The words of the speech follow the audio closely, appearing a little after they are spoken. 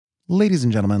Ladies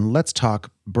and gentlemen, let's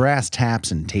talk brass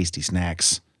taps and tasty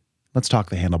snacks. Let's talk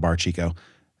the Handlebar Chico.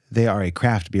 They are a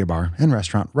craft beer bar and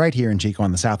restaurant right here in Chico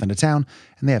on the south end of town,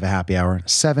 and they have a happy hour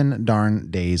 7 darn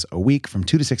days a week from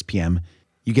 2 to 6 p.m.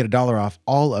 You get $1 off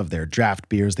all of their draft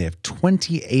beers. They have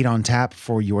 28 on tap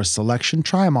for your selection.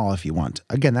 Try them all if you want.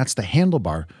 Again, that's the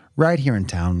Handlebar right here in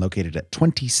town, located at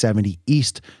 2070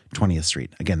 East 20th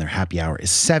Street. Again, their happy hour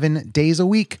is 7 days a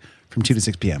week from 2 to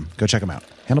 6 p.m. Go check them out.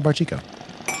 Handlebar Chico.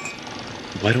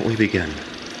 Why don't we begin? Report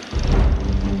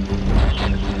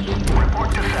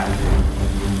to set.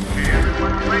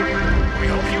 Everyone's ready. We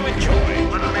hope you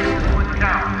enjoy. Let's make this one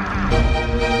count.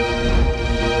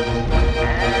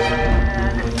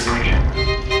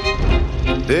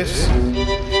 And action. This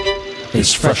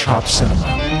is Fresh Hop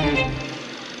Cinema.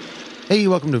 Hey,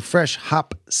 welcome to Fresh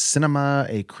Hop Cinema,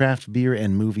 a craft beer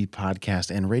and movie podcast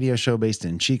and radio show based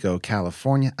in Chico,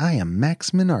 California. I am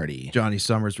Max Minardi. Johnny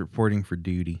Summers reporting for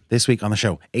duty. This week on the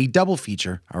show, a double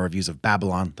feature, our reviews of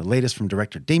Babylon, the latest from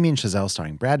director Damien Chazelle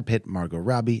starring Brad Pitt, Margot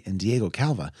Robbie, and Diego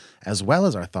Calva, as well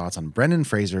as our thoughts on Brendan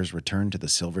Fraser's return to the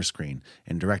silver screen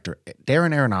and director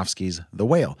Darren Aronofsky's The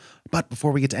Whale. But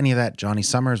before we get to any of that, Johnny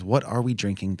Summers, what are we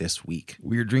drinking this week?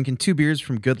 We're drinking 2 beers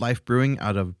from Good Life Brewing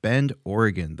out of Bend,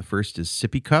 Oregon. The first is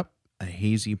Sippy Cup, a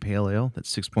hazy pale ale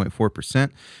that's 6.4%.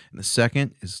 And the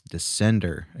second is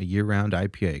Descender, a year-round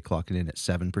IPA, clocking in at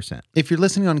 7%. If you're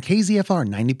listening on KZFR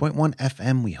 90.1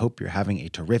 FM, we hope you're having a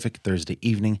terrific Thursday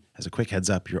evening. As a quick heads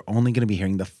up, you're only going to be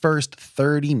hearing the first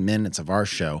 30 minutes of our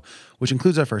show, which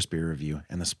includes our first beer review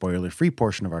and the spoiler-free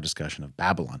portion of our discussion of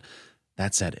Babylon.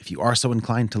 That said, if you are so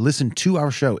inclined to listen to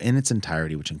our show in its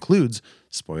entirety, which includes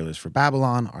spoilers for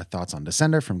Babylon, our thoughts on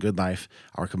Descender from Good Life,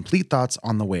 our complete thoughts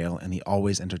on The Whale, and the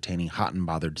always entertaining Hot and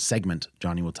Bothered segment,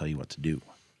 Johnny will tell you what to do.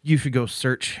 You should go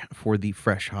search for the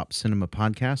Fresh Hop Cinema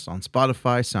podcast on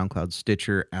Spotify, SoundCloud,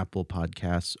 Stitcher, Apple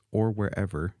Podcasts, or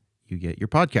wherever you get your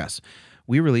podcasts.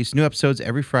 We release new episodes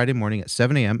every Friday morning at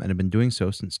 7 a.m. and have been doing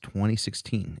so since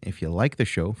 2016. If you like the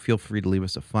show, feel free to leave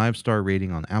us a 5-star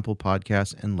rating on Apple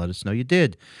Podcasts and let us know you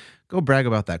did. Go brag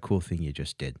about that cool thing you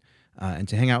just did. And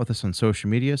to hang out with us on social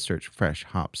media, search Fresh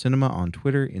Hop Cinema on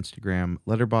Twitter, Instagram,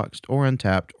 Letterboxd, or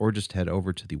Untappd, or just head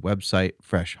over to the website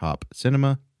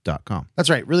freshhopcinema.com.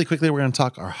 That's right. Really quickly, we're going to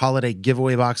talk our holiday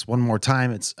giveaway box one more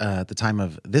time. It's at the time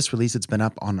of this release, it's been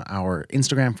up on our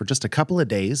Instagram for just a couple of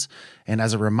days. And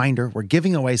as a reminder, we're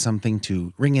giving away something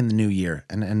to ring in the new year,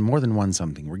 and more than one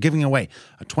something. We're giving away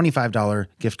a $25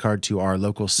 gift card to our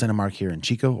local Cinemark here in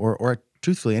Chico, or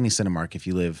truthfully any Cinemark if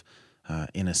you live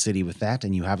in a city with that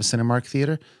and you have a Cinemark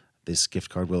theater. This gift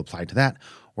card will apply to that.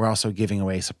 We're also giving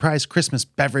away a surprise Christmas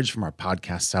beverage from our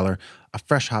podcast seller, a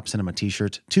Fresh Hop Cinema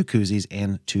t-shirt, 2 koozies,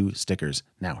 and 2 stickers.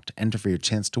 Now, to enter for your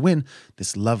chance to win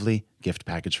this lovely gift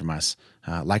package from us,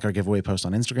 like our giveaway post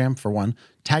on Instagram, for one,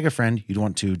 tag a friend you'd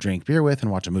want to drink beer with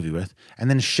and watch a movie with, and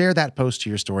then share that post to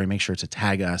your story. Make sure to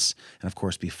tag us, and of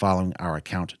course, be following our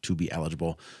account to be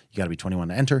eligible. You got to be 21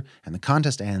 to enter, and the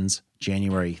contest ends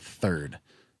January 3rd.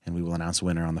 And we will announce a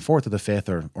winner on the 4th or the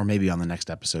 5th or maybe on the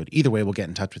next episode. Either way, we'll get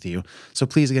in touch with you. So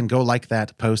please, again, go like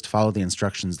that post, follow the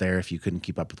instructions there if you couldn't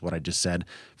keep up with what I just said,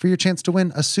 for your chance to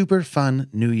win a super fun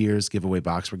New Year's giveaway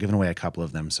box. We're giving away a couple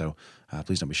of them, so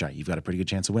please don't be shy. You've got a pretty good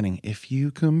chance of winning if you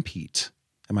compete.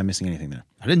 Am I missing anything there?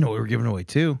 I didn't know we were giving away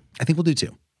 2. I think we'll do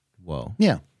 2. Whoa.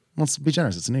 Yeah, let's be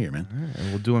generous. It's a new year, man. All right,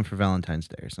 we'll do one for Valentine's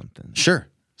Day or something. Sure.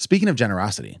 Speaking of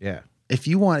generosity. Yeah. If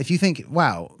you think,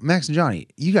 wow, Max and Johnny,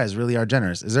 you guys really are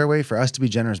generous. Is there a way for us to be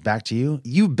generous back to you?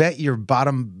 You bet your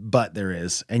bottom butt there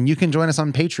is. And you can join us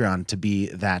on Patreon to be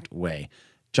that way.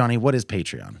 Johnny, what is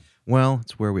Patreon? Well,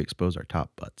 it's where we expose our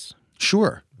top butts.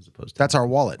 Sure. As opposed to That's our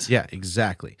wallet. Yeah,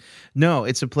 exactly. No,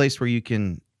 it's a place where you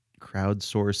can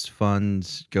crowdsource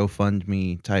funds,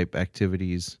 GoFundMe type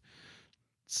activities,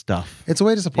 stuff. It's a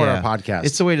way to support our podcast.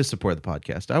 It's a way to support the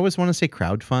podcast. I always want to say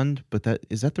crowdfund, but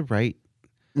is that the right?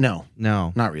 No,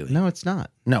 not really. No, it's not.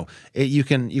 No, you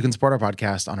can support our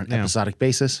podcast on an episodic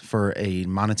basis for a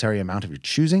monetary amount of your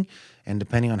choosing, and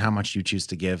depending on how much you choose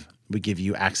to give, we give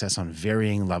you access on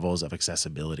varying levels of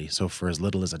accessibility. So for as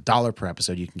little as $1 per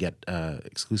episode, you can get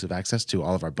exclusive access to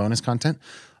all of our bonus content,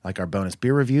 like our bonus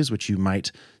beer reviews, which you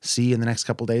might see in the next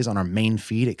couple days on our main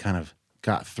feed. It kind of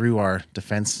got through our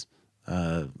defense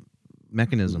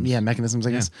mechanisms. Yeah, mechanisms,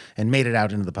 I guess, and made it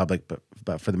out into the public.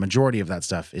 But for the majority of that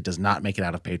stuff, it does not make it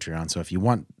out of Patreon. So if you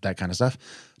want that kind of stuff,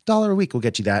 $1 a week will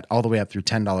get you that, all the way up through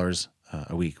 $10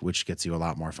 a week, which gets you a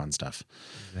lot more fun stuff.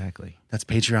 Exactly. That's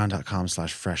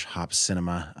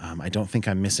patreon.com/freshhopcinema. I don't think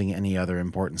I'm missing any other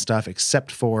important stuff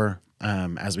except for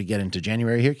as we get into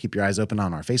January here. Keep your eyes open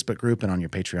on our Facebook group and on your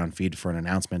Patreon feed for an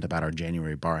announcement about our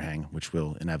January bar hang, which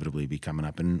will inevitably be coming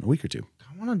up in a week or two.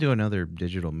 I want to do another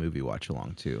digital movie watch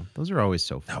along too. Those are always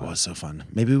so fun. That was so fun.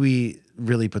 Maybe we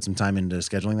really put some time into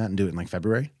scheduling that and do it in like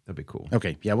February. That'd be cool.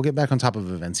 Okay, yeah, we'll get back on top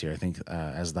of events here. I think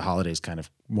as the holidays kind of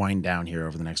wind down here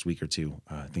over the next week or two,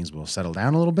 things will settle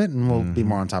down a little bit, and we'll be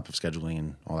more on top of scheduling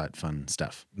and all that fun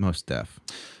stuff. Most def.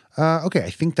 Okay, I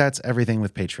think that's everything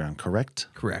with Patreon, correct?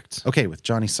 Correct. Okay, with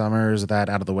Johnny Summers, that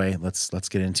out of the way, let's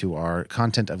get into our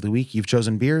content of the week. You've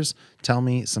chosen beers. Tell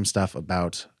me some stuff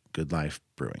about Good Life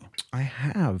Brewing. I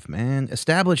have, man.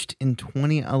 Established in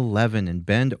 2011 in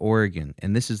Bend, Oregon,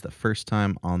 and this is the first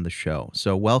time on the show.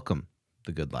 So welcome,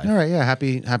 The Good Life. All right, yeah,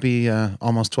 happy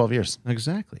almost 12 years.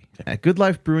 Exactly. At Good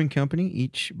Life Brewing Company,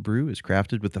 each brew is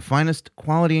crafted with the finest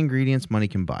quality ingredients money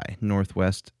can buy.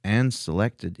 Northwest and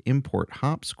selected import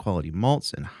hops, quality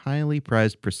malts, and highly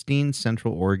prized pristine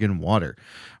Central Oregon water.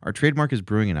 Our trademark is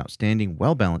brewing an outstanding,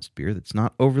 well-balanced beer that's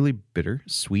not overly bitter,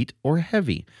 sweet, or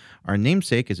heavy. Our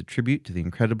namesake is a tribute to the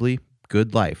incredibly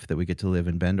good life that we get to live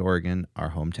in Bend, Oregon,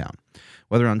 our hometown.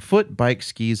 Whether on foot, bike,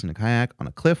 skis, in a kayak, on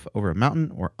a cliff, over a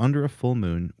mountain, or under a full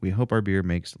moon, we hope our beer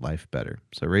makes life better.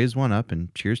 So raise one up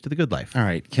and cheers to the good life. All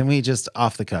right, can we just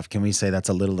off the cuff, can we say that's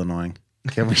a little annoying?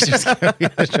 Can we just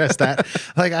address that?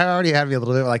 Like, I already had me a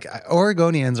little bit, like,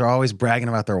 Oregonians are always bragging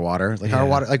about their water. Like, our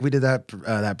water, like we did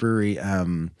that brewery,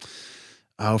 from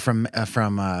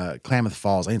Klamath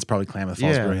Falls. I think it's probably Klamath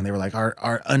Falls Brewing. And they were like,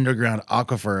 our underground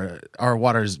aquifer, our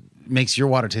water's makes your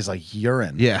water taste like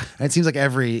urine. Yeah. And it seems like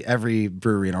every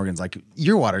brewery in Oregon's like,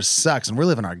 your water sucks and we're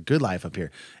living our good life up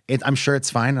here. I'm sure it's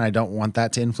fine, and I don't want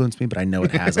that to influence me, but I know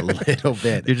it has a little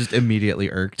bit. You're just immediately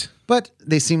irked. But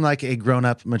they seem like a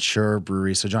grown-up, mature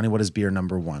brewery. So, Johnny, what is beer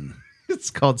number one? It's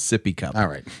called Sippy Cup. All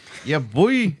right. Yeah,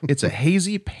 boy. It's a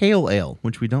hazy pale ale,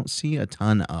 which we don't see a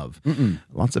ton of.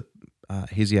 Lots of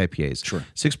hazy IPAs. Sure.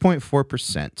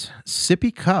 6.4%.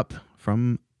 Sippy Cup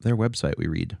from their website, we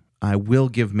read. I will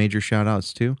give major shout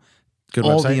outs to Good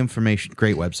all website? the information.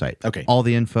 Great website. Okay. All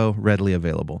the info readily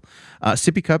available.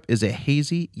 Sippy Cup is a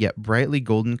hazy yet brightly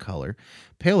golden color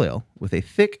pale ale with a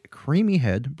thick, creamy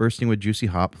head bursting with juicy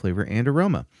hop flavor and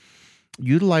aroma.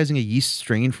 Utilizing a yeast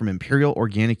strain from Imperial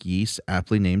Organic Yeast,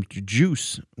 aptly named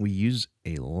Juice, we use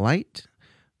a light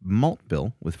malt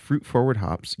bill with fruit-forward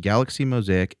hops, Galaxy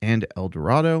Mosaic, and El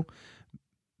Dorado.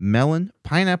 Melon,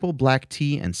 pineapple, black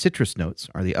tea, and citrus notes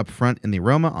are the upfront in the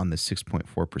aroma on this 6.4%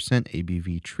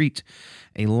 ABV treat.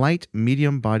 A light,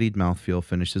 medium-bodied mouthfeel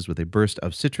finishes with a burst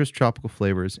of citrus tropical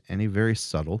flavors and a very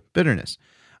subtle bitterness.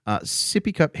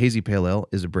 Sippy Cup Hazy Pale Ale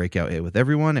is a breakout hit with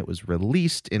everyone. It was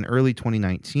released in early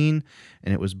 2019,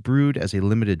 and it was brewed as a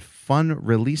limited fun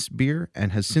release beer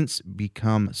and has since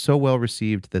become so well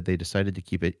received that they decided to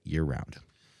keep it year-round.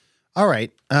 All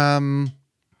right.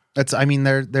 They're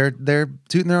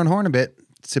tooting their own horn a bit.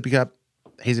 Sippy Cup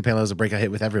Hazy Pale Ale is a breakout hit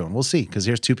with everyone. We'll see, because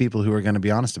here's two people who are going to be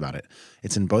honest about it.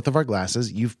 It's in both of our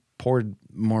glasses. You've poured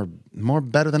more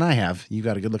better than I have. You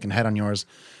got a good looking head on yours.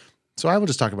 So I will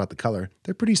just talk about the color.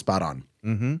 They're pretty spot on.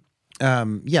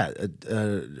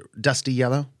 Dusty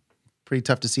yellow, pretty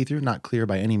tough to see through. Not clear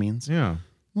by any means. Yeah. A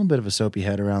little bit of a soapy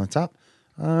head around the top.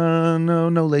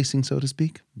 No lacing, so to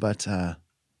speak, but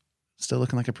still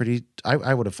looking like a pretty.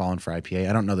 I would have fallen for IPA.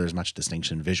 I don't know there's much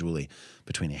distinction visually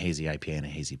between a hazy IPA and a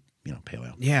hazy, pale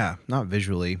ale. Yeah, not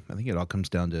visually. I think it all comes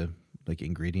down to like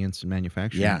ingredients and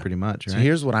manufacturing, pretty much. Right? So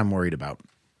here's what I'm worried about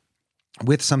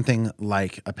with something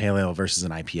like a pale ale versus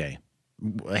an IPA,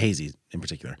 a hazy in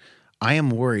particular. I am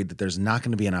worried that there's not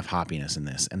going to be enough hoppiness in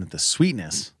this, and that the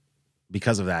sweetness,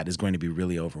 because of that, is going to be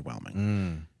really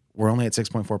overwhelming. We're only at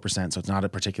 6.4%, so it's not a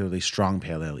particularly strong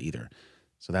pale ale either.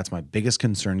 So that's my biggest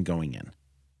concern going in.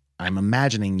 I'm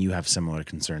imagining you have similar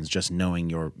concerns, just knowing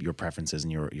your preferences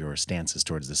and your stances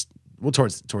towards this. Well,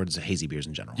 towards hazy beers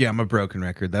in general. Yeah, I'm a broken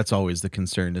record. That's always the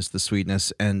concern, is the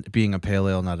sweetness. And being a pale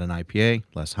ale, not an IPA,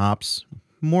 less hops,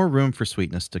 more room for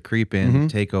sweetness to creep in,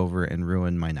 take over, and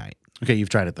ruin my night. Okay, you've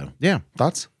tried it though. Yeah.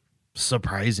 Thoughts?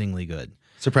 Surprisingly good.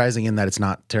 Surprising in that it's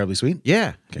not terribly sweet?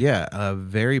 Yeah. Okay. Yeah.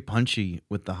 Very punchy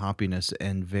with the hoppiness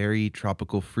and very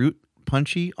tropical fruit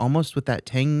punchy, almost with that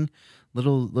tang,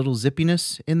 little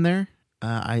zippiness in there.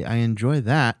 I enjoy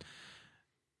that.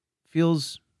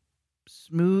 Feels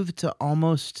smooth to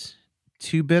almost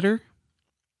too bitter.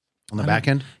 On the back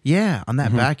end? Yeah, on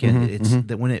that back end. It's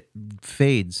that when it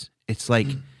fades, it's like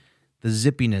the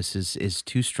zippiness is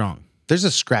too strong. There's a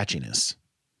scratchiness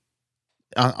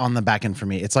on the back end for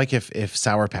me. It's like if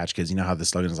Sour Patch Kids, you know how the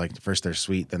slogan is like, first they're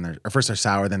sweet, first they're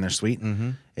sour, then they're sweet.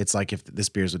 It's like if this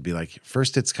beers would be like,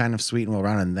 first it's kind of sweet and well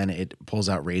rounded, and then it pulls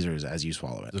out razors as you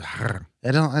swallow it.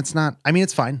 It's not. I mean,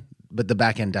 it's fine. the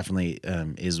back end definitely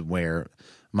is where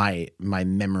my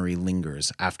memory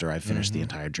lingers after I've finished the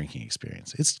entire drinking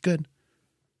experience. It's good,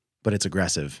 but it's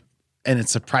aggressive, and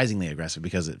it's surprisingly aggressive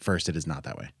because at first it is not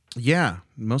that way. Yeah,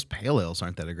 most pale ales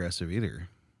aren't that aggressive either.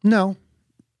 No,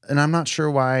 and I'm not sure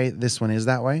why this one is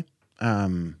that way.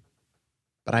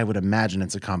 But I would imagine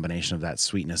it's a combination of that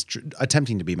sweetness,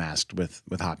 attempting to be masked with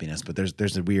hoppiness. But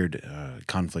there's a weird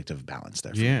conflict of balance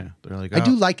there. Yeah, they're like, I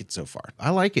do like it so far. I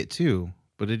like it too,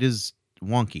 but it is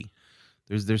wonky.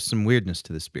 There's some weirdness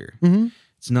to this beer. Mm-hmm.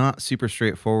 It's not super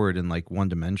straightforward and like one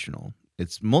dimensional.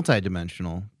 It's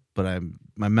multi-dimensional, but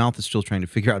my mouth is still trying to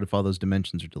figure out if all those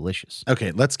dimensions are delicious.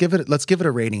 Okay, let's give it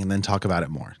a rating and then talk about it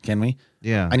more. Can we?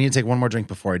 Yeah. I need to take one more drink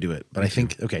before I do it. But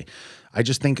I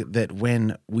just think that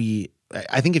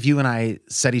I think if you and I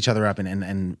set each other up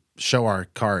and show our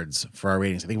cards for our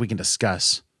ratings, I think we can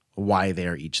discuss why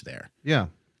they're each there. Yeah.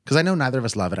 Because I know neither of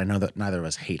us love it. I know that neither of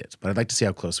us hate it. But I'd like to see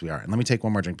how close we are. And let me take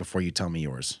one more drink before you tell me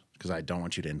yours, because I don't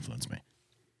want you to influence me.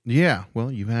 Yeah.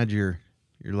 Well, you've had your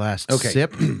last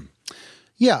sip.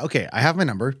 Yeah. Okay. I have my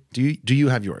number. Do you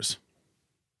have yours?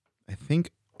 I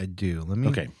think I do. Let me.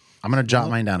 Okay. I'm going to jot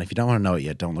mine down. If you don't want to know it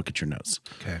yet, don't look at your notes.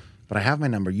 Okay. But I have my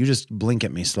number. You just blink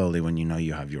at me slowly when you know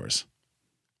you have yours.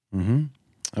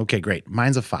 Mm-hmm. Okay, great.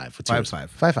 Mine's a 5. What's yours? 5.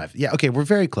 5. Yeah, okay, we're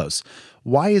very close.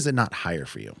 Why is it not higher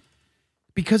for you?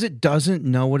 Because it doesn't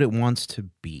know what it wants to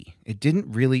be. It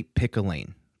didn't really pick a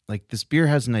lane. Like, this beer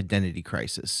has an identity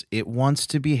crisis. It wants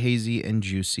to be hazy and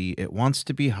juicy. It wants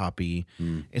to be hoppy.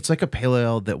 It's like a pale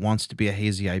ale that wants to be a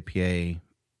hazy IPA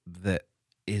that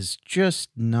is just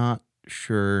not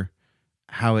sure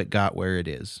how it got where it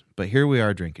is. But here we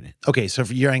are drinking it. Okay, so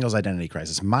for your angle's identity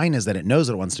crisis. Mine is that it knows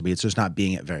what it wants to be. It's just not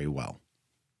being it very well.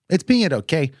 It's being it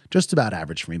okay, just about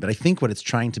average for me. But I think what it's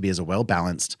trying to be is a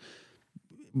well-balanced,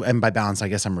 and by balance, I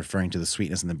guess I'm referring to the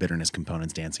sweetness and the bitterness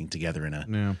components dancing together in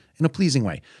a pleasing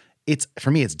way.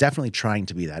 For me, it's definitely trying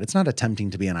to be that. It's not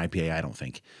attempting to be an IPA, I don't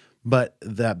think. But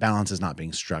the balance is not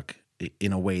being struck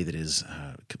in a way that is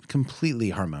completely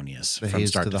harmonious The from haze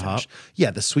start to to the finish. hop?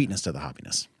 Yeah, the sweetness to the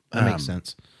hoppiness. That makes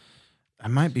sense. I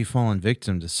might be falling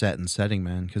victim to set and setting,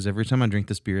 man, because every time I drink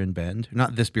this beer in Bend,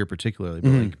 not this beer particularly, but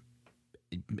like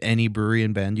any brewery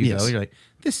in Bend you go, you're like,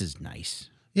 this is nice.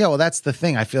 Yeah, well, that's the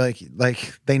thing. I feel like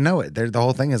they know it. The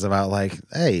whole thing is about like,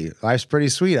 hey, life's pretty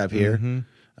sweet up here.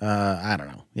 I don't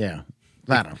know. Yeah,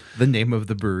 I don't know. The name of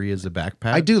the brewery is a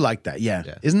backpack. I do like that. Yeah.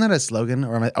 Isn't that a slogan?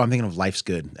 Or I'm thinking of Life's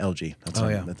Good, LG. That's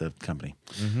that's the company.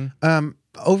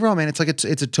 Overall, man, it's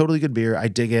a totally good beer. I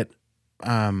dig it.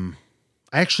 I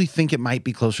actually think it might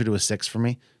be closer to a 6 for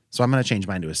me. So I'm going to change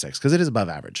mine to a 6 because it is above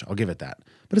average. I'll give it that.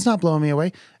 But it's not blowing me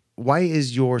away. Why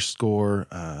is your score?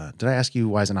 Did I ask you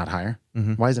why is it not higher?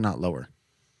 Why is it not lower?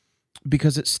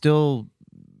 Because it's still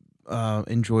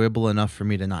enjoyable enough for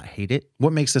me to not hate it.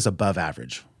 What makes this above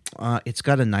average? It's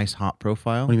got a nice hop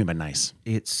profile. What do you mean by nice?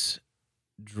 It's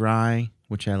dry,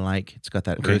 which I like. It's got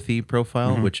that earthy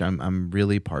profile, which I'm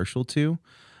really partial to,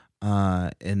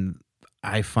 and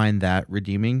I find that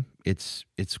redeeming. It's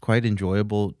quite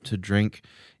enjoyable to drink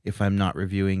if I'm not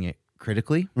reviewing it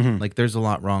critically. Like, there's a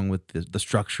lot wrong with the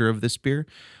structure of this beer,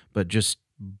 but just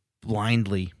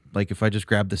blindly, like if I just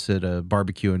grabbed this at a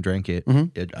barbecue and drank it,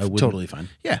 I would Totally fine.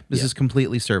 Yeah, this is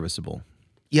completely serviceable.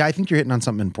 Yeah, I think you're hitting on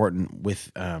something important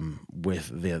with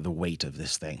the weight of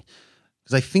this thing,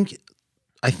 because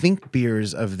I think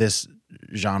beers of this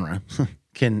genre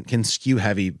can skew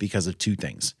heavy because of two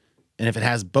things. And if it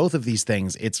has both of these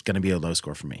things, it's going to be a low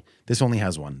score for me. This only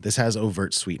has one. This has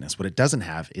overt sweetness. What it doesn't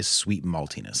have is sweet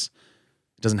maltiness.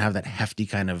 It doesn't have that hefty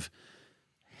kind of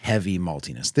heavy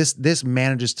maltiness. This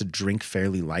manages to drink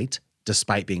fairly light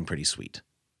despite being pretty sweet.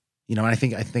 You know, and I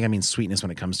think I mean sweetness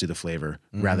when it comes to the flavor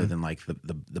rather than like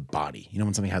the body. You know,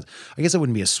 when something has, I guess it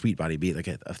wouldn't be a sweet body, be like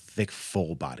a thick,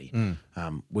 full body,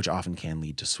 which often can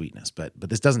lead to sweetness. But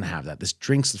this doesn't have that. This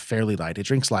drinks fairly light. It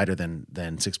drinks lighter than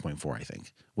 6.4, I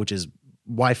think, which is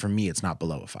why for me it's not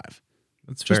below a 5.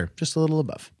 That's fair. Just a little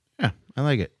above. Yeah, I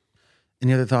like it.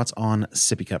 Any other thoughts on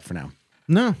Sippy Cup for now?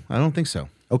 No, I don't think so.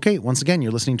 Okay, once again,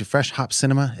 you're listening to Fresh Hop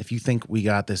Cinema. If you think we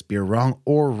got this beer wrong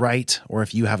or right, or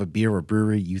if you have a beer or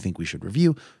brewery you think we should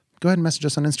review, go ahead and message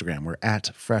us on Instagram. We're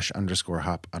at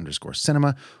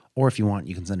fresh_hop_cinema. Or if you want,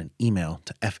 you can send an email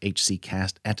to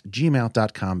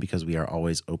fhccast@gmail.com because we are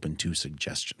always open to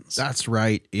suggestions. That's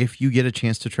right. If you get a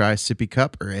chance to try Sippy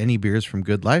Cup or any beers from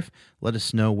Good Life, let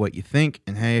us know what you think.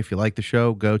 And hey, if you like the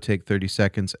show, go take 30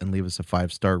 seconds and leave us a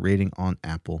 5-star rating on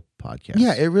Apple Podcasts.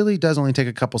 Yeah, it really does only take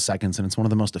a couple seconds, and it's one of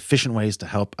the most efficient ways to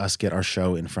help us get our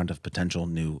show in front of potential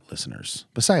new listeners.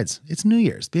 Besides, it's New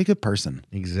Year's. Be a good person.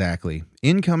 Exactly.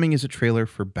 Incoming is a trailer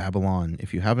for Babylon.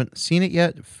 If you haven't seen it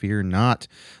yet, fear not.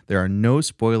 There are no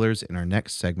spoilers in our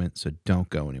next segment, so don't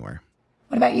go anywhere.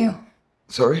 What about you?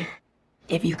 Sorry?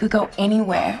 If you could go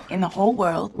anywhere in the whole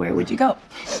world, where would you go?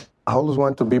 I always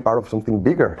want to be part of something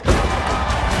bigger.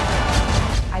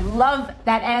 I love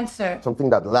that answer. Something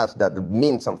that lasts, that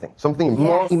means something. Something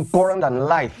more important than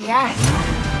life. Yes.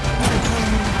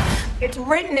 It's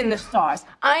written in the stars.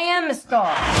 I am a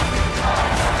star.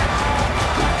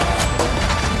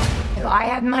 If I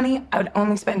had money, I would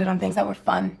only spend it on things that were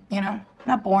fun, you know?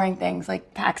 Not boring things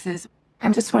like taxes. I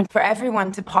just want for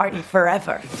everyone to party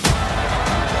forever.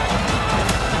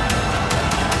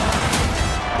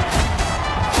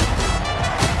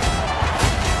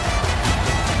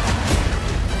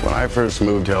 When I first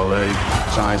moved to LA,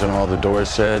 signs on all the doors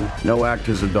said, no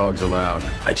actors or dogs allowed.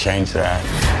 I changed that.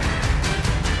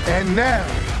 And now,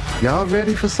 y'all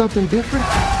ready for something different?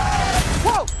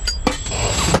 Whoa!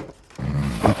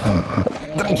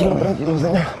 Tranquilo,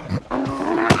 señor.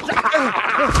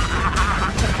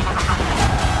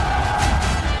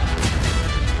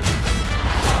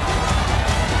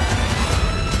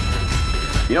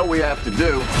 You know what we have to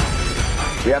do?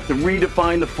 We have to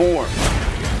redefine the form.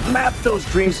 Map those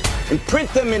dreams and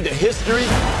print them into history.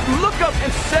 Look up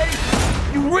and say,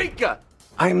 Eureka!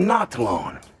 I am not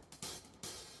alone.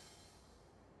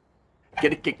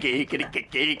 I'm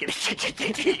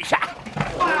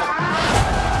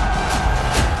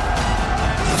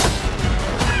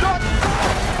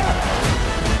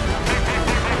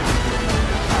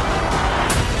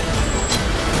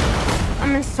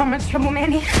in so much trouble,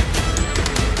 Manny.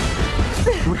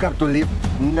 We have to leave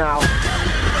now.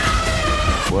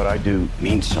 What I do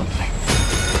means something.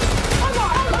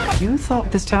 You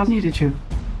thought this town needed you.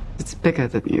 It's bigger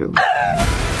than you.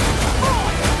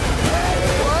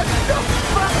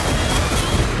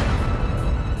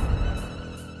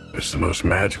 It's the most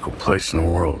magical place in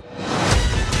the world.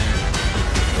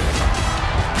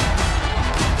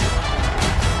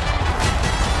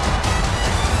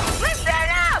 Listen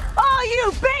up! All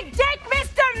you big dick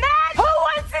Mr. Man! Who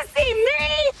wants to see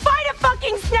me fight a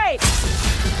fucking snake?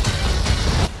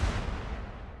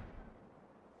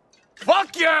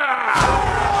 Fuck yeah!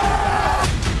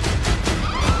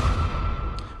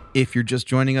 If you're just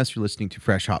joining us, you're listening to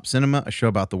Fresh Hop Cinema, a show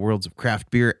about the worlds of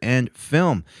craft beer and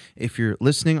film. If you're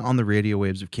listening on the radio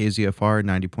waves of KZFR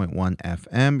 90.1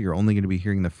 FM, you're only going to be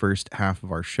hearing the first half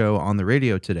of our show on the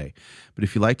radio today. But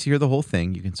if you'd like to hear the whole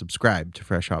thing, you can subscribe to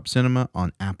Fresh Hop Cinema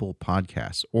on Apple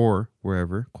Podcasts or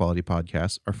wherever quality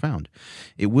podcasts are found.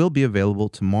 It will be available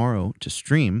tomorrow to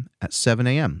stream at 7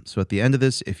 a.m. So at the end of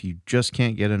this, if you just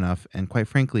can't get enough, and quite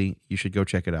frankly, you should go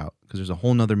check it out because there's a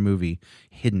whole nother movie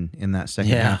hidden in that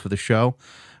second half of the show,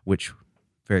 which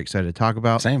very excited to talk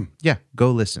about. Same. Yeah,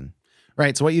 go listen.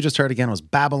 Right, so what you just heard again was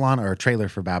Babylon, or a trailer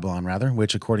for Babylon, rather,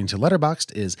 which, according to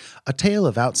Letterboxd, is a tale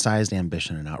of outsized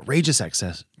ambition and outrageous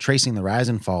excess, tracing the rise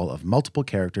and fall of multiple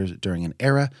characters during an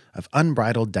era of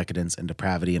unbridled decadence and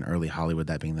depravity in early Hollywood,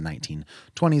 that being the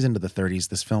 1920s into the 30s.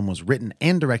 This film was written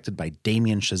and directed by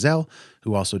Damien Chazelle,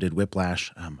 who also did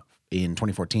Whiplash in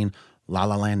 2014, La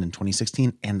La Land in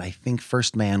 2016, and I think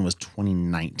First Man was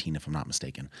 2019, if I'm not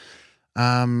mistaken.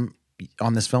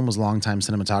 On this film was longtime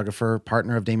cinematographer,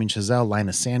 partner of Damien Chazelle,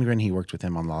 Linus Sandgren. He worked with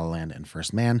him on La La Land and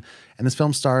First Man. And this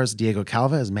film stars Diego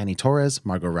Calva as Manny Torres,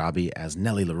 Margot Robbie as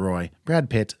Nellie Leroy, Brad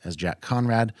Pitt as Jack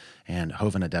Conrad, and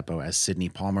Jovan Adepo as Sidney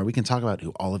Palmer. We can talk about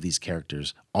who all of these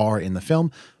characters are in the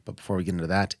film, but before we get into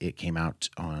that, it came out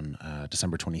on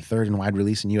December 23rd in wide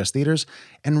release in U.S. theaters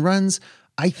and runs,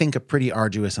 I think, a pretty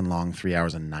arduous and long 3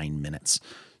 hours and 9 minutes.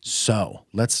 So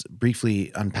let's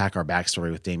briefly unpack our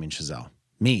backstory with Damien Chazelle.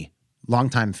 Me,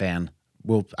 longtime fan.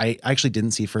 Well, I actually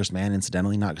didn't see First Man,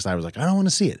 incidentally, not because I was like, I don't want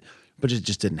to see it, but it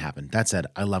just didn't happen. That said,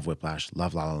 I love Whiplash,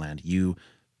 love La La Land. You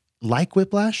like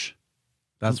Whiplash?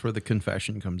 That's where the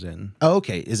confession comes in. Oh,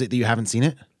 okay. Is it that you haven't seen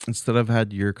it? Instead, I've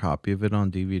had your copy of it on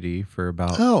DVD for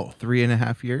about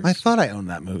 3.5 years. I thought I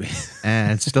owned that movie.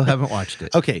 And still haven't watched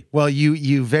it. Okay. Well,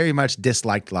 you very much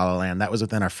disliked La La Land. That was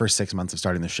within our first 6 months of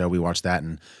starting the show. We watched that,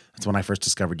 and that's when I first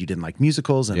discovered you didn't like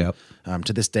musicals. And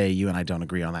to this day, you and I don't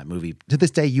agree on that movie. To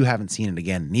this day, you haven't seen it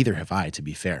again. Neither have I, to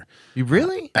be fair. You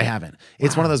really? I haven't.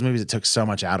 It's one of those movies that took so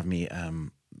much out of me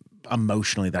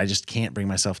emotionally that I just can't bring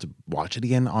myself to watch it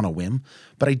again on a whim.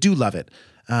 But I do love it.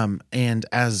 And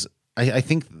as I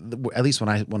think, at least when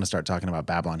I want to start talking about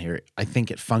Babylon here, I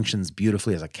think it functions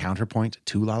beautifully as a counterpoint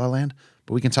to La La Land.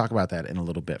 But we can talk about that in a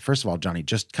little bit. First of all, Johnny,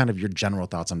 just kind of your general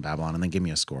thoughts on Babylon, and then give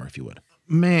me a score if you would.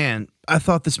 Man, I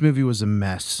thought this movie was a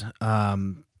mess.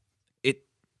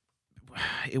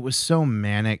 It was so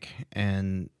manic,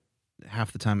 and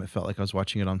half the time it felt like I was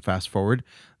watching it on fast forward.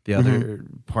 The other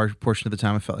portion of the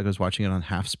time I felt like I was watching it on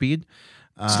half speed.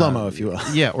 Slow-mo, if you will.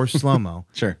 Yeah, or slow-mo.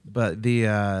 Sure. But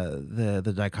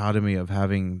the dichotomy of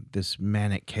having this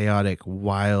manic, chaotic,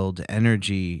 wild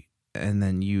energy, and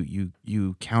then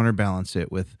you counterbalance it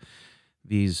with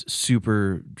these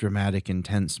super dramatic,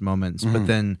 intense moments, but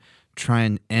then try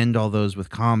and end all those with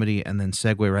comedy and then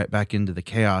segue right back into the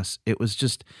chaos. It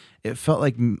felt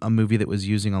like a movie that was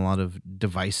using a lot of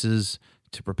devices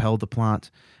to propel the plot,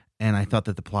 and I thought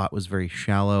that the plot was very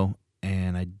shallow,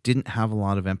 and I didn't have a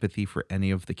lot of empathy for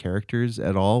any of the characters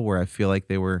at all, where I feel like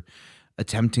they were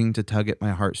attempting to tug at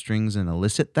my heartstrings and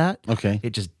elicit that. Okay. It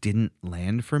just didn't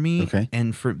land for me. Okay.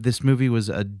 And for this movie was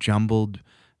a jumbled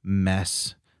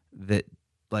mess that,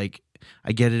 like,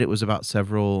 I get it was about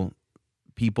several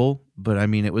people, but I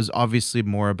mean, it was obviously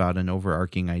more about an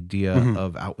overarching idea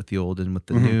of out with the old and with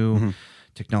the new.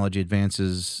 Technology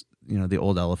advances, the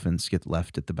old elephants get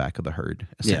left at the back of the herd,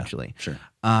 essentially. Yeah, sure.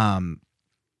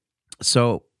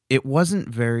 So it wasn't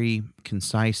very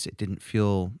concise. It didn't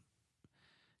feel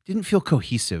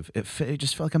cohesive. It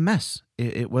just felt like a mess.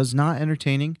 It was not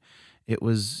entertaining. It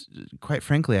was, quite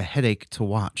frankly, a headache to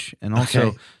watch. And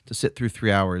also to sit through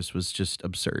 3 hours was just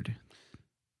absurd.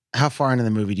 How far into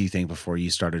the movie do you think before you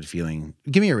started feeling...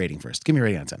 Give me a rating first. Give me a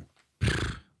rating out of 10.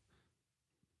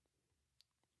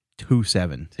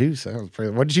 2.7.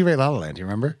 2.7. What did you rate La La Land? Do you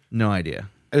remember? No idea.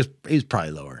 It was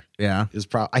probably lower. Yeah. It was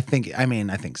I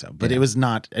think so. But it was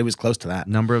not... It was close to that.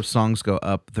 Number of songs go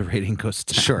up, the rating goes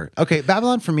down. Sure. Okay,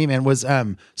 Babylon for me, man, was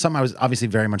something I was obviously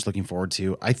very much looking forward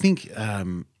to. I think...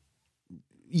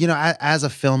 as a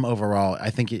film overall, I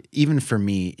think even for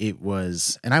me, it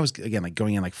was, and I was, again, like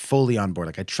going in like fully on board.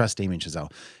 Like I trust Damien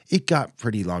Chazelle. It got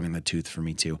pretty long in the tooth for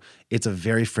me too. It's a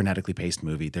very frenetically paced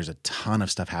movie. There's a ton of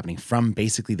stuff happening from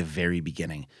basically the very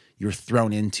beginning. You're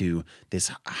thrown into this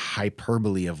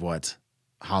hyperbole of what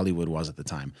Hollywood was at the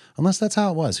time. Unless that's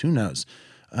how it was, who knows?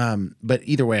 But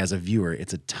either way, as a viewer,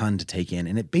 it's a ton to take in,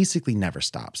 and it basically never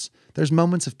stops. There's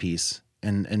moments of peace,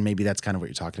 and maybe that's kind of what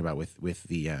you're talking about with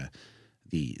the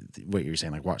what you're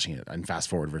saying, like watching it and fast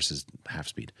forward versus half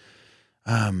speed.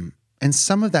 And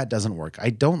some of that doesn't work. I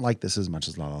don't like this as much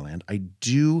as La La Land. I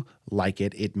do like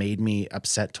it. It made me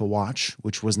upset to watch,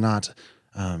 which was not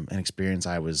an experience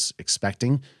I was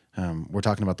expecting. We're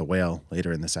talking about The Whale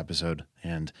later in this episode,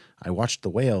 and I watched The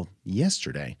Whale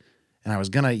yesterday, and I was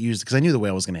going to because I knew The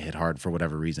Whale was going to hit hard for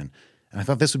whatever reason. And I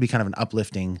thought this would be kind of an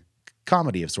uplifting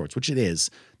comedy of sorts, which it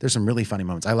is. There's some really funny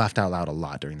moments. I laughed out loud a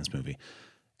lot during this movie.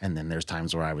 And then there's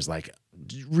times where I was like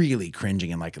really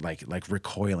cringing and like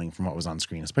recoiling from what was on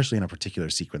screen, especially in a particular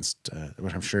sequence,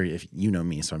 which I'm sure if you know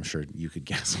me, so I'm sure you could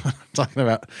guess what I'm talking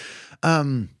about.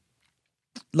 I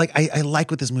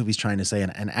like what this movie's trying to say.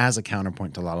 And as a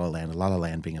counterpoint to La La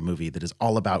Land being a movie that is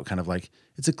all about kind of like,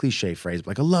 it's a cliche phrase, but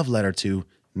like a love letter to,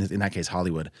 in that case,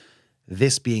 Hollywood.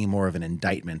 This being more of an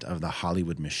indictment of the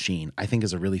Hollywood machine, I think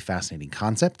is a really fascinating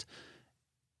concept.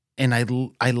 And I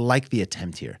like the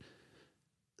attempt here.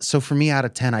 So for me, out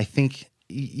of 10, I think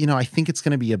it's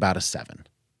going to be about a 7.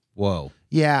 Whoa.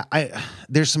 Yeah,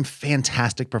 there's some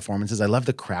fantastic performances. I love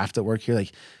the craft at work here.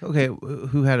 Like, okay,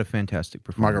 who had a fantastic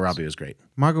performance? Margot Robbie was great.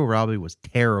 Margot Robbie was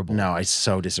terrible. No, I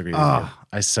so disagree with you.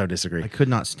 I so disagree. I could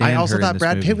not stand her. I also in thought this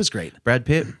Brad movie. Pitt was great. Brad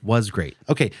Pitt was great.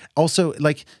 Okay. Also,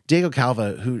 like Diego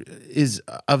Calva, who is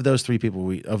of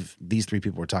these three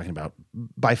people we're talking about,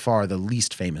 by far the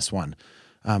least famous one.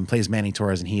 Plays Manny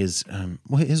Torres, and he is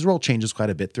his role changes quite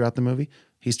a bit throughout the movie.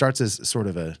 He starts as sort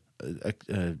of a what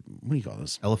do you call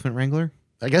this? Elephant wrangler?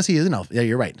 I guess he is an elephant. Yeah,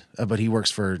 you're right. But he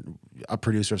works for a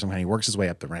producer of some kind. He works his way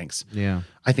up the ranks. Yeah.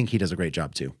 I think he does a great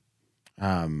job too.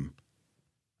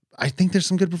 I think there's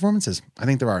some good performances. I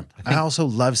think there are. I also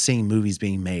love seeing movies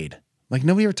being made. Like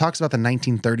nobody ever talks about the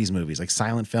 1930s movies, like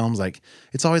silent films. Like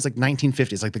it's always like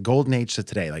 1950s, like the golden age to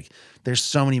today. Like there's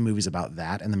so many movies about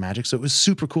that and the magic. So it was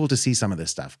super cool to see some of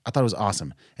this stuff. I thought it was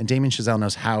awesome. And Damien Chazelle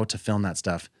knows how to film that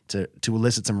stuff to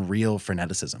elicit some real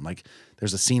freneticism. Like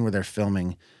there's a scene where they're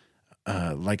filming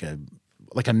like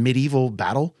a medieval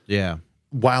battle. Yeah.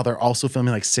 While they're also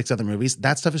filming like 6 other movies.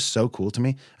 That stuff is so cool to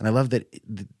me. And I love that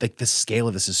like the scale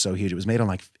of this is so huge. It was made on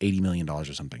like $80 million or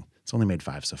something. It's only made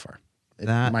 5 so far. It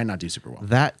might not do super well.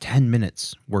 That 10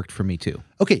 minutes worked for me too.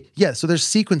 Okay, yeah, so there's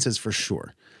sequences for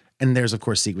sure. And there's, of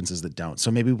course, sequences that don't.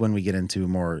 So maybe when we get into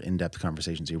more in-depth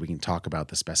conversations here, we can talk about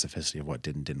the specificity of what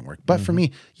did and didn't work. But for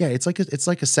me, yeah, it's like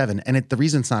a 7. And the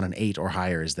reason it's not an 8 or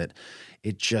higher is that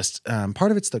it just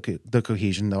part of it's the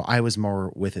cohesion, though I was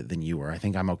more with it than you were. I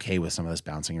think I'm okay with some of this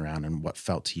bouncing around and what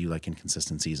felt to you like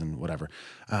inconsistencies and whatever.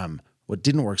 What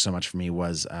didn't work so much for me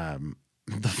was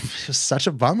just such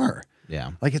a bummer.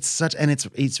 Yeah. Like it's such, and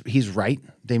he's right.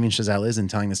 Damien Chazelle is in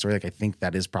telling the story. Like I think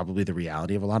that is probably the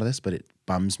reality of a lot of this, but it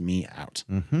bums me out.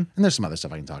 Mm-hmm. And there's some other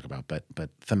stuff I can talk about, but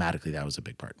thematically that was a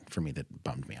big part for me that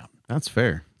bummed me out. That's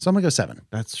fair. So I'm gonna go 7.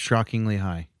 That's shockingly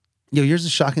high. Yo, yours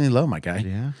is shockingly low, my guy.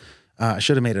 Yeah. I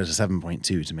should have made it a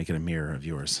 7.2 to make it a mirror of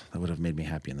yours. That would have made me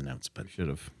happy in the notes, but Should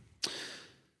have.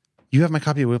 you have my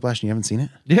copy of Whiplash and you haven't seen it?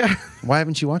 Yeah. Why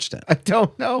haven't you watched it? I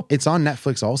don't know. It's on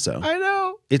Netflix also. I know.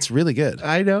 It's really good.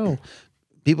 I know.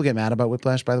 People get mad about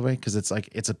Whiplash, by the way, because it's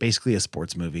basically a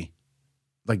sports movie.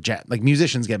 Like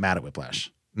musicians get mad at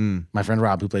Whiplash. My friend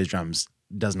Rob, who plays drums,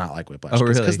 does not like Whiplash. Oh,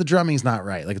 really? Because the drumming's not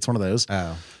right. Like it's one of those.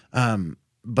 Oh.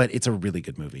 But it's a really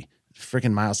good movie.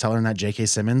 Freaking Miles Teller and that J.K.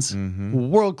 Simmons,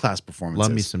 world-class performances.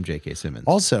 Love me some J.K. Simmons.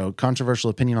 Also, controversial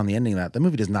opinion on the ending of that. The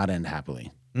movie does not end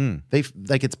happily.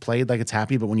 It's played like it's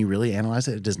happy, but when you really analyze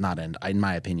it, it does not end, in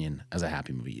my opinion, as a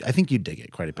happy movie. I think you dig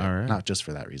it quite a bit. All right. Not just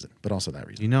for that reason, but also that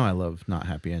reason. You know I love not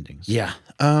happy endings. Yeah.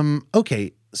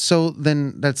 Okay. So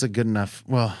then that's a good enough.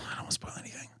 Well, I don't want to spoil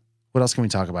anything. What else can we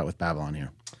talk about with Babylon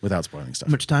here without spoiling stuff?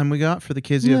 How much time we got for the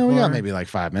kids? Yeah, we got maybe like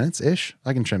 5 minutes ish.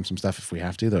 I can trim some stuff if we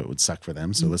have to, though it would suck for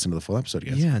them. So listen to the full episode,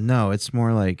 guys. Yeah, no, it's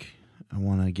more like I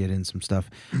want to get in some stuff.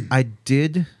 I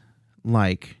did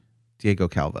like Diego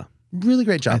Calva. Really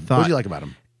great job. thought- What did you like about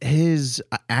him? His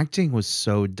acting was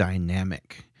so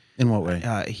dynamic. In what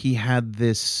way? He had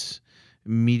this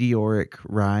meteoric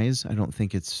rise. I don't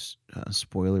think it's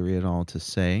spoilery at all to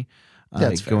say.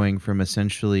 That's fair. Going from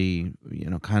essentially,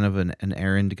 kind of an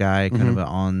errand guy, kind of an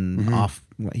on-off.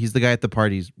 He's the guy at the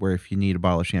parties where if you need a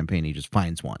bottle of champagne, he just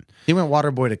finds one. He went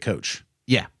water boy to coach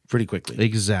Yeah, pretty quickly.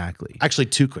 exactly. Actually,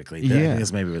 too quickly. Yeah. I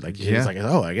guess maybe like he Yeah. was like,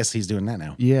 oh, I guess he's doing that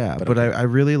now. Yeah, but okay. I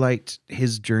really liked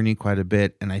his journey quite a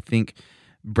bit, and I think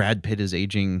Brad Pitt is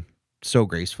aging so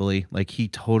gracefully. Like he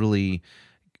totally,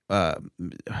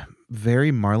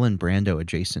 very Marlon Brando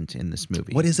adjacent in this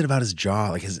movie. What is it about his jaw?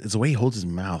 Like it's the way he holds his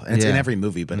mouth, and it's in Yeah. every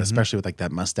movie, but especially with like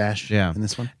that mustache. Yeah. In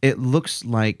this one. It looks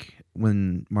like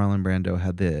when Marlon Brando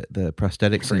had the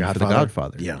prosthetics For in for the Godfather?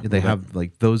 Godfather. Yeah, They well, have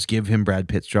like those give him Brad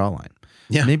Pitt's jawline.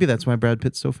 Yeah. Maybe that's why Brad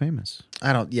Pitt's so famous.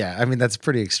 I don't. Yeah. I mean, that's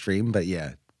pretty extreme, but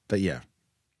yeah.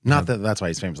 Not that that's why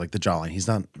he's famous. Like the jawline, he's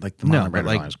not like the Marlon but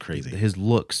Brando jawline is crazy. His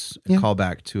looks Yeah. call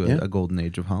back to Yeah. a golden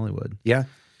age of Hollywood. Yeah.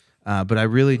 But I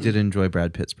really did enjoy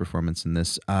Brad Pitt's performance in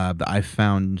this. But I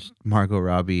found Margot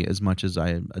Robbie, as much as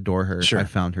I adore her, Sure. I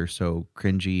found her so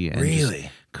cringy and Really?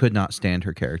 just could not stand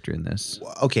her character in this.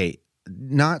 Okay.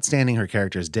 Not standing her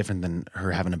character is different than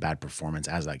her having a bad performance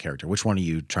as that character. Which one are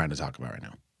you trying to talk about right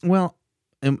now? Well,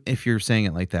 if you're saying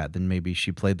it like that, then maybe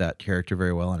she played that character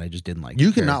very well, and I just didn't like. You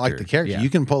the can not like the character. Yeah. You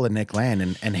can pull a Nick Land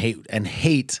and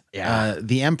hate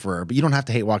the Emperor, but you don't have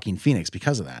to hate Joaquin Phoenix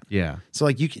because of that. Yeah. So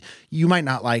like you might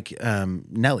not like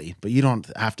Nelly, but you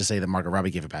don't have to say that Margot Robbie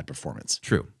gave a bad performance.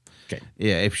 True. Okay.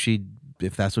 Yeah,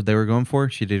 if that's what they were going for,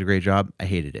 she did a great job. I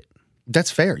hated it. That's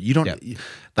fair. You don't Yeah.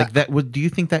 Like that. Do you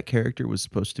think that character was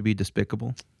supposed to be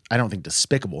despicable? I don't think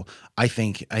despicable. I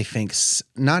think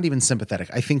not even sympathetic.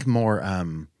 I think more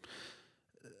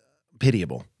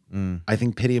pitiable. I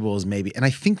think pitiable is maybe, and I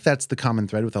think that's the common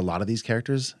thread with a lot of these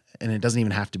characters, and it doesn't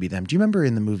even have to be them. Do you remember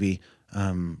in the movie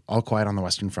All Quiet on the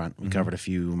Western Front, we covered a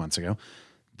few months ago,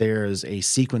 there's a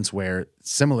sequence where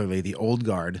similarly the old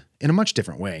guard, in a much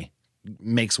different way,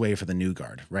 makes way for the new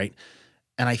guard, right?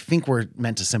 And I think we're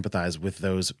meant to sympathize with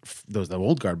those the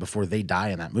old guard before they die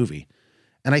in that movie.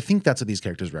 And I think that's what these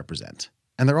characters represent.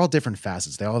 And they're all different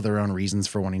facets. They all have their own reasons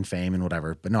for wanting fame and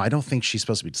whatever. But no, I don't think she's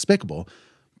supposed to be despicable.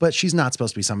 But she's not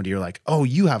supposed to be somebody you're like, oh,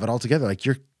 you have it all together. Like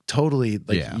you're totally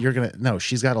like Yeah. you're gonna. No,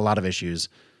 she's got a lot of issues.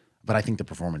 But I think the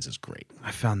performance is great.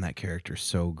 I found that character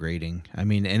so grating. I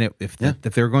mean, and if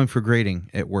they were going for grating,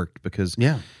 it worked because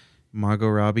Yeah. Margot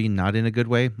Robbie, not in a good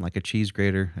way, like a cheese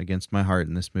grater against my heart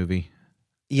in this movie.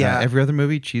 Yeah. Every other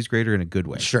movie, cheese grater in a good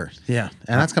way. Sure. Yeah.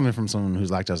 And that's coming from someone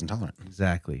who's lactose intolerant.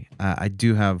 Exactly. I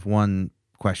do have one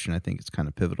question. I think it's kind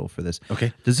of pivotal for this.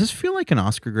 Okay. Does this feel like an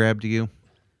Oscar grab to you?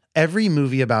 Every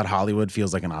movie about Hollywood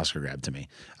feels like an Oscar grab to me.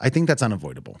 I think that's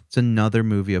unavoidable. It's another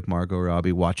movie of Margot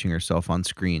Robbie watching herself on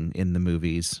screen in the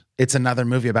movies. It's another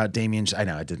movie about Damien. I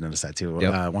know, I did notice that too.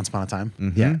 Yep. Once Upon a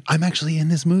Time. Yeah. I'm actually in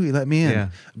this movie. Let me in. Yeah.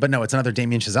 But no, it's another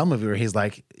Damien Chazelle movie where he's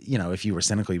like, if you were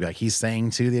cynical, you'd be like, he's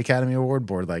saying to the Academy Award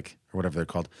Board, like, or whatever they're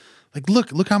called, like,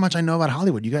 look how much I know about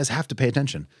Hollywood. You guys have to pay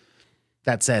attention.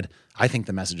 That said, I think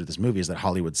the message of this movie is that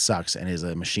Hollywood sucks and is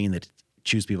a machine that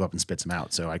chews people up and spits them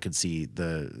out. So I could see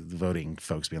the voting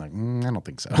folks being like, I don't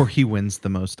think so. Or he wins the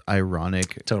most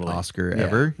ironic Oscar Yeah,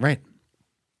 ever. Right.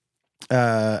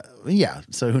 Yeah.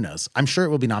 So who knows? I'm sure it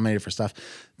will be nominated for stuff.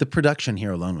 The production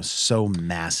here alone was so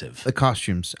massive. The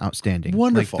costumes outstanding.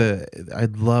 Wonderful. I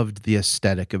loved the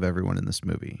aesthetic of everyone in this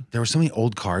movie. There were so many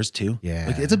old cars too. Yeah.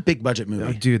 Like, it's a big budget movie.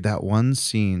 Oh, dude, that one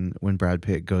scene when Brad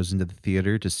Pitt goes into the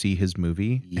theater to see his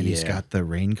movie and he's Yeah. got the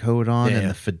raincoat on Yeah. and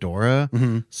the fedora.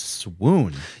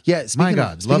 Swoon. Yeah, My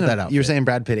God, love that outfit. You're saying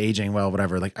Brad Pitt aging well,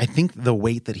 whatever. Like, I think the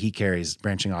weight that he carries,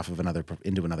 branching off of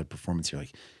into another performance here,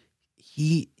 like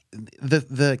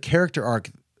the character arc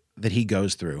that he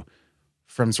goes through,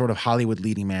 from sort of Hollywood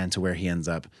leading man to where he ends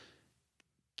up,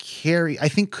 I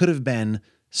think could have been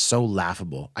so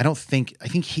laughable. I think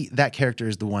that character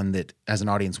is the one that, as an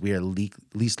audience, we are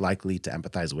least likely to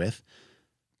empathize with,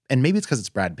 and maybe it's because it's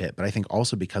Brad Pitt, but I think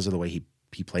also because of the way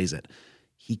he plays it.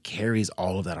 He carries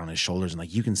all of that on his shoulders, and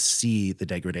like you can see the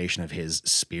degradation of his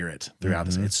spirit throughout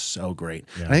this. It's so great.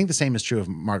 Yeah. And I think the same is true of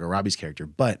Margot Robbie's character,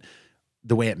 but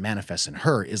the way it manifests in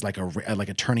her is like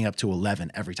a turning up to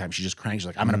 11 every time. She just cranks. She's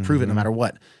like, I'm going to prove it no matter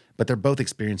what. But they're both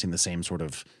experiencing the same sort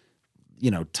of,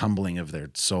 tumbling of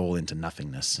their soul into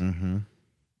nothingness. Mm-hmm.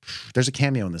 There's a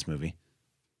cameo in this movie.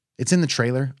 It's in the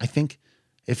trailer, I think.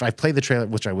 If I play the trailer,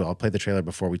 which I will, I'll play the trailer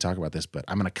before we talk about this, but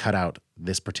I'm going to cut out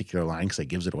this particular line because it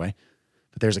gives it away.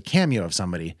 But there's a cameo of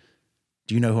somebody.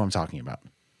 Do you know who I'm talking about?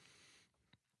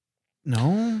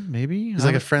 No, maybe. He's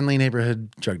like a friendly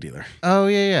neighborhood drug dealer. Oh,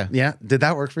 yeah. Yeah? Did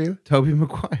that work for you? Tobey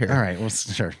Maguire. All right, well,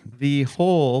 sure. The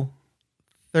whole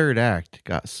third act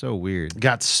got so weird.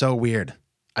 Got so weird.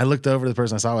 I looked over to the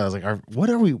person I saw with. I was like,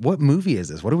 what movie is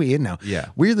this? What are we in now? Yeah.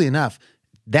 Weirdly enough,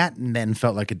 that then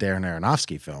felt like a Darren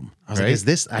Aronofsky film. I was like, Right? is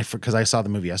this, because I saw the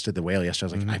movie yesterday, The Whale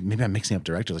yesterday. I was like, maybe I'm mixing up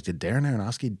directors. Like, did Darren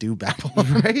Aronofsky do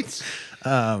Babylon? Right?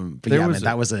 But There yeah, was man,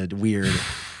 that was a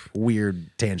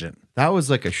weird tangent. That was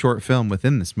like a short film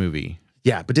within this movie.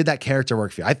 Yeah, but did that character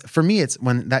work for you? For me, it's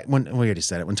when we already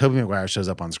said it. When Tobey Maguire shows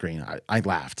up on screen, I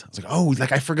laughed. I was like, oh,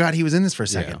 like I forgot he was in this for a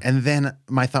second. Yeah. And then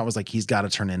my thought was like, he's got to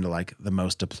turn into like the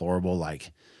most deplorable.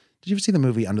 Like, did you ever see the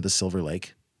movie Under the Silver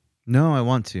Lake? No, I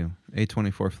want to.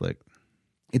 A24 flick.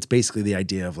 It's basically the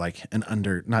idea of like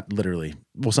not literally,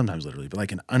 well, sometimes literally, but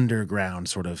like an underground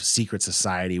sort of secret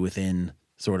society within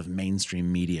sort of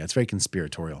mainstream media. It's very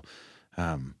conspiratorial.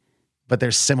 But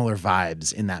there's similar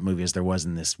vibes in that movie as there was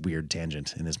in this weird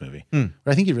tangent in this movie. But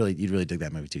I think you'd really dig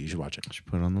that movie too. You should watch it. Should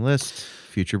put it on the list.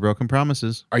 Future Broken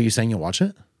Promises. Are you saying you'll watch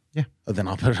it? Yeah. Oh, then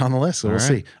I'll put it on the list. So we'll All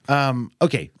right. see.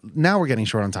 Okay, now we're getting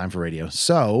short on time for radio.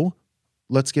 So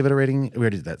let's give it a rating. We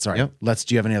already did that. Sorry. Yep. Do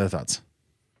you have any other thoughts?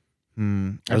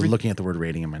 I was looking at the word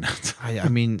rating in my notes. I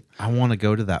mean, I want to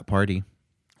go to that party.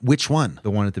 Which one?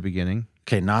 The one at the beginning.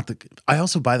 Okay, not the. I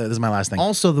also, by the way, this is my last thing.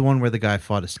 Also, the one where the guy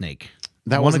fought a snake.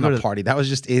 That I wanna wasn't go a to- party. That was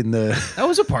just in the. That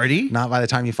was a party. Not by the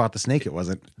time you fought the snake, it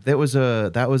wasn't. That was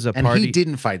a And party. he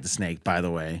didn't fight the snake, by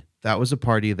the way. That was a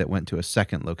party that went to a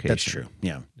second location. That's true.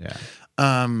 Yeah. Yeah.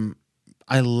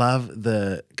 I love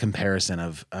the comparison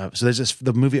of so there's this,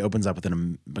 the movie opens up with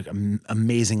an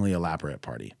amazingly elaborate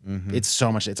party. It's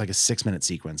so much. It's like a 6-minute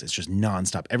sequence. It's just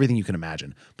nonstop, everything you can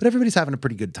imagine. But everybody's having a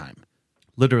pretty good time.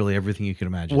 Literally everything you can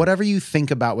imagine. Whatever you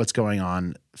think about what's going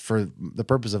on, for the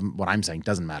purpose of what I'm saying,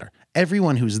 doesn't matter.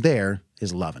 Everyone who's there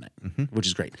is loving it, which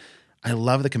is great. I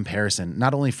love the comparison,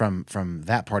 not only from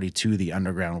that party to the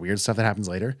underground weird stuff that happens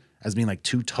later, as being like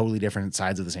two totally different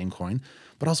sides of the same coin,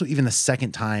 but also even the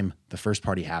second time the first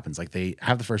party happens. Like they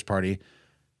have the first party,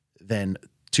 then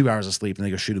 2 hours of sleep, and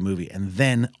they go shoot a movie, and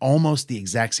then almost the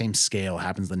exact same scale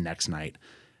happens the next night.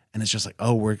 And it's just like,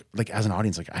 oh, we're like, as an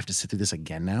audience, like I have to sit through this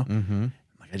again now.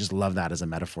 Like I just love that as a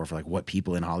metaphor for like what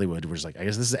people in Hollywood were just like, I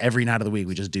guess this is every night of the week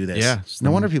we just do this. Yeah.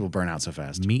 No wonder people burn out so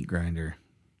fast. Meat grinder.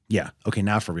 Yeah. Okay,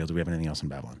 now for real, do we have anything else in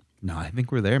Babylon? No, I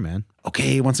think we're there, man.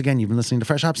 Okay, once again, you've been listening to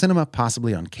Fresh Hop Cinema,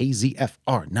 possibly on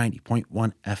KZFR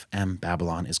 90.1 FM.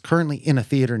 Babylon is currently in a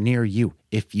theater near you.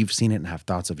 If you've seen it and have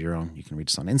thoughts of your own, you can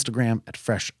reach us on Instagram at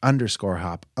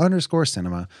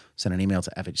fresh_hop_cinema. Send an email to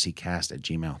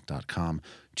fhccast@gmail.com.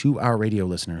 To our radio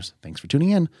listeners, thanks for tuning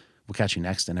in. We'll catch you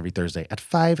next and every Thursday at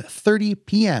 5:30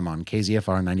 p.m. on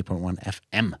KZFR 90.1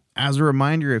 FM. As a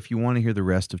reminder, if you want to hear the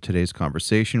rest of today's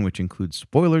conversation, which includes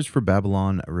spoilers for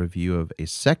Babylon, a review of A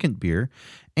Second Beer,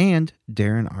 and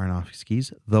Darren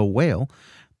Aronofsky's The Whale,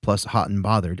 plus Hot and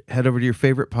Bothered, head over to your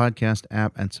favorite podcast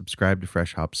app and subscribe to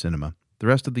Fresh Hop Cinema. The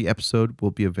rest of the episode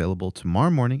will be available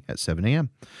tomorrow morning at 7 a.m.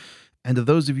 And to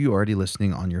those of you already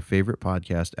listening on your favorite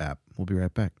podcast app, we'll be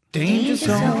right back. Danger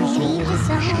zone. Danger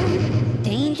zone.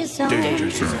 Danger zone. Danger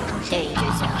zone.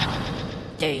 Danger zone.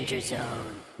 Danger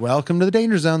Zone. Welcome to the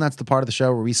Danger Zone. That's the part of the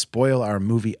show where we spoil our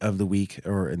movie of the week,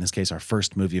 or in this case, our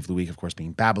first movie of the week, of course,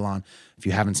 being Babylon. If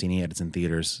you haven't seen it yet, it's in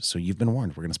theaters, so you've been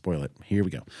warned. We're going to spoil it. Here we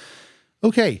go.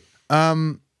 Okay.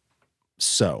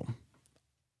 So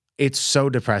it's so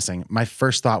depressing. My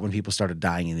first thought when people started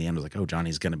dying in the end was like, oh,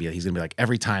 Johnny's going to be like,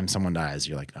 every time someone dies,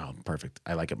 you're like, oh, perfect.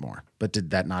 I like it more. But did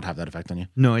that not have that effect on you?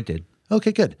 No, it did.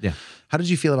 Okay, good. Yeah. How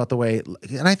did you feel about the way,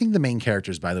 and I think the main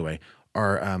characters, by the way,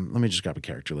 are, let me just grab a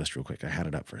character list real quick. I had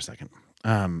it up for a second.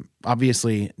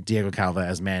 Obviously, Diego Calva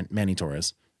as Manny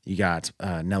Torres. You got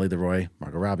Nellie Leroy,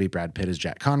 Margot Robbie, Brad Pitt as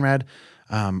Jack Conrad.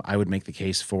 I would make the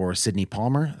case for Sidney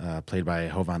Palmer, played by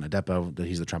Jovan Adepo.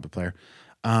 He's the trumpet player.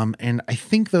 And I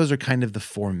think those are kind of the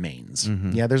four mains.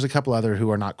 Mm-hmm. Yeah, there's a couple other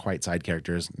who are not quite side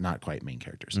characters, not quite main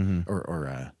characters.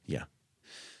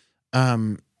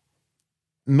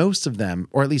 Most of them,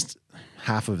 or at least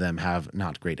half of them, have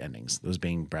not great endings. Those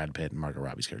being Brad Pitt and Margot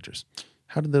Robbie's characters.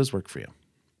 How did those work for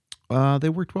you? They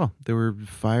worked well. They were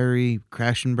fiery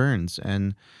crash and burns.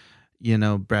 And, you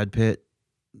know, Brad Pitt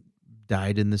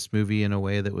died in this movie in a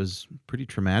way that was pretty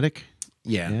traumatic.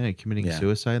 Yeah. Committing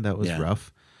suicide. That was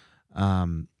rough.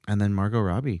 And then Margot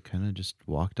Robbie kind of just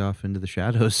walked off into the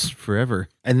shadows forever.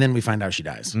 And then we find out she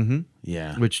dies. Mm-hmm.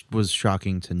 Yeah. Which was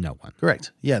shocking to no one.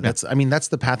 Correct. Yeah, that's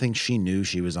the path she knew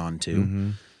she was on too.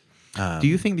 Mm-hmm. Do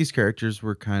you think these characters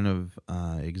were kind of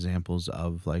examples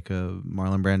of like a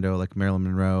Marlon Brando, like Marilyn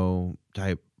Monroe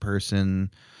type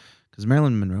person? Because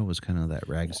Marilyn Monroe was kind of that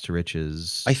rags to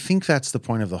riches. I think that's the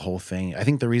point of the whole thing. I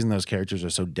think the reason those characters are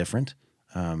so different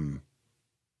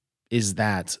is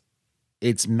that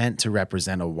it's meant to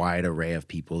represent a wide array of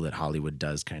people that Hollywood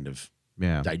does kind of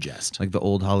digest. Like the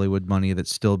old Hollywood money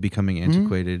that's still becoming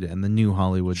antiquated and the new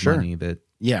Hollywood money that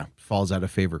falls out of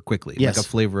favor quickly. Yes. Like a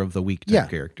flavor of the week type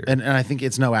character. And I think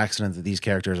it's no accident that these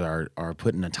characters are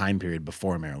put in a time period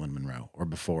before Marilyn Monroe or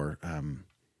before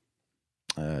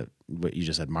what you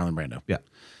just said, Marlon Brando. Yeah.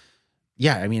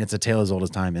 Yeah, I mean, it's a tale as old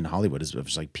as time in Hollywood. It's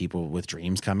just like people with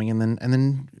dreams coming and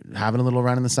then having a little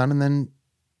run in the sun and then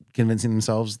convincing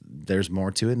themselves there's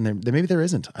more to it, and maybe there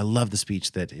isn't. I love the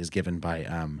speech that is given by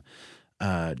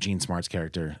Jean Smart's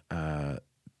character,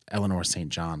 Eleanor St.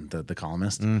 John, the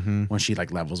columnist, when she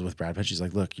like levels with Brad Pitt. She's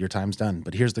like, "Look, your time's done,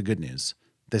 but here's the good news: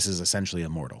 this is essentially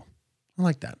immortal." I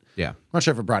like that. Yeah, I'm not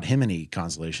sure if it brought him any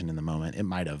consolation in the moment. It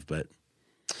might have, but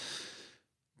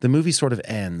the movie sort of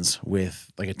ends with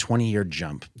like a 20-year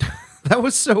jump. That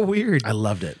was so weird. I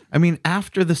loved it. I mean,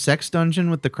 after the sex dungeon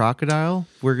with the crocodile,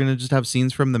 we're going to just have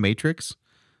scenes from The Matrix.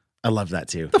 I love that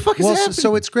too. The fuck is happening?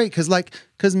 So it's great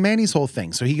because Manny's whole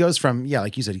thing. So he goes from,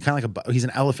 like you said, he kind of like he's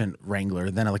an elephant wrangler,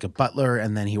 then like a butler,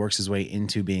 and then he works his way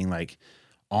into being like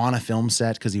on a film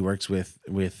set because he works with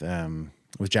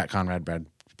Jack Conrad, Brad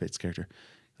Pitt's character.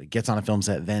 Like gets on a film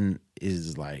set, then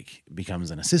is like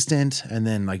becomes an assistant, and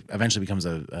then like eventually becomes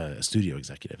a studio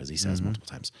executive, as he says multiple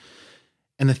times.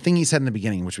 And the thing he said in the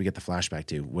beginning, which we get the flashback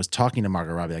to, was talking to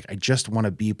Margot Robbie, like, I just want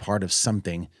to be part of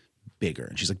something bigger.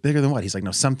 And she's like, bigger than what? He's like, no,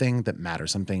 something that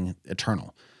matters, something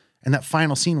eternal. And that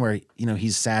final scene where,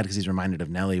 he's sad because he's reminded of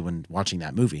Nellie when watching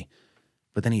that movie.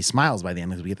 But then he smiles by the end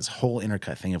because we get this whole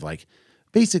intercut thing of like,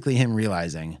 basically him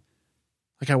realizing,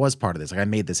 like, I was part of this. Like, I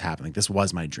made this happen. Like, this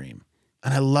was my dream.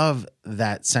 And I love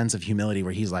that sense of humility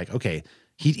where he's like, okay,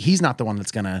 he's not the one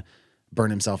that's going to burn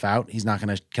himself out. He's not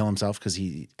going to kill himself because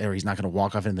he's not going to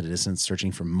walk off into the distance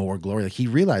searching for more glory. Like he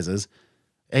realizes,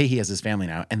 he has his family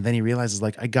now, and then he realizes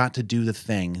like I got to do the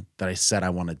thing that I said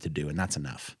I wanted to do, and that's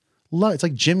enough. It's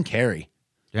like Jim Carrey.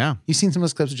 Yeah, you seen some of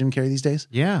those clips of Jim Carrey these days?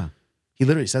 Yeah, he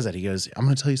literally says that. He goes, "I'm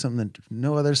going to tell you something that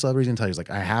no other celebrity's going to tell you." He's like,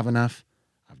 "I have enough.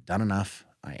 I've done enough.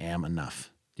 I am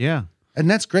enough." Yeah,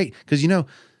 and that's great because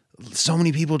so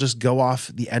many people just go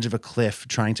off the edge of a cliff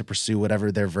trying to pursue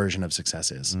whatever their version of success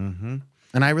is. Mm-hmm.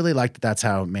 And I really like that that's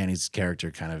how Manny's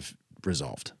character kind of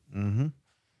resolved. Mm-hmm.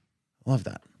 Love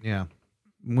that. Yeah.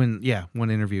 One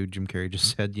interview, Jim Carrey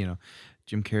just said,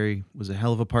 Jim Carrey was a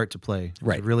hell of a part to play. I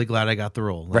was really glad I got the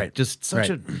role. Like, right. Just such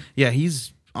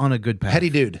he's on a good path. Petty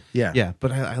dude. Yeah. Yeah.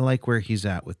 But I like where he's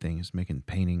at with things, making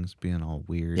paintings, being all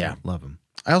weird. Yeah. Love him.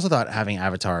 I also thought having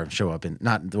Avatar show up in,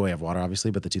 not The Way of Water, obviously,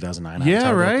 but the 2009 yeah,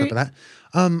 Avatar right. clip of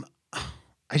that.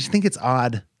 I just think it's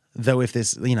odd, though, if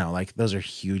this, like those are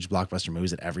huge blockbuster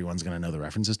movies that everyone's going to know the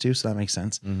references to, so that makes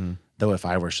sense. Mm-hmm. Though if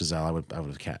I were Chazelle,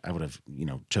 I would have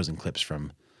chosen clips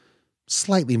from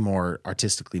slightly more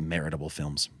artistically meritable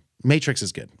films. Matrix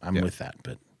is good. I'm with that,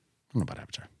 but I don't know about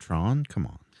Avatar. Tron, come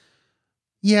on.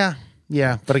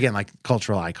 Yeah, but again, like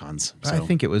cultural icons. So. I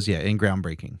think it was in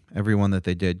groundbreaking. Everyone that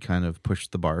they did kind of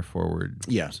pushed the bar forward.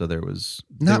 Yeah. So there was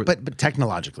but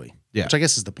technologically. Yeah. Which I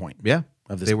guess is the point. Yeah.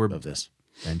 Of this. They were of this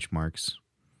benchmarks.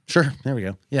 Sure. There we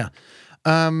go. Yeah.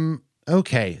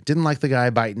 Okay. Didn't like the guy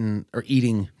biting or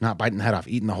eating, not biting the head off,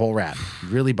 eating the whole rat.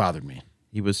 Really bothered me.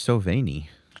 He was so veiny.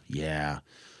 Yeah.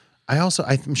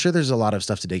 I'm sure there's a lot of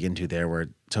stuff to dig into there where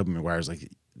Tobey Maguire's like,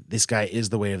 this guy is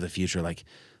the way of the future. Like,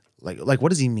 what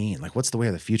does he mean? Like, what's the way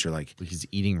of the future? Like, He's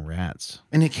eating rats.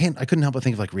 and I couldn't help but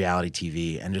think of like reality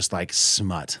TV and just like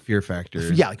smut. Fear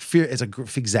factor. Yeah, like fear is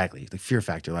exactly like fear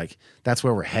factor. Like that's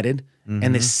where we're headed.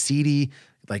 And this seedy,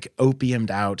 like opiumed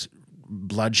out,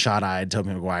 bloodshot eyed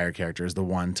Tobey Maguire character is the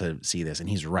one to see this, and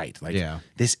he's right. Like,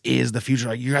 this is the future.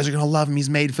 Like, you guys are gonna love him. He's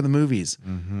made for the movies.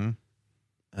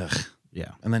 Ugh.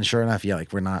 Yeah. And then sure enough, yeah,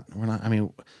 like we're not. I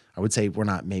mean, I would say we're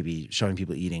not maybe showing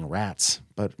people eating rats,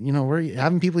 but we're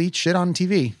having people eat shit on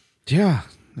TV, Yeah.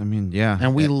 I mean, yeah.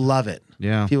 and we love it.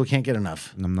 Yeah. People can't get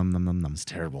enough. Num num num num num. It's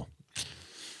terrible.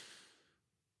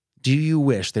 Do you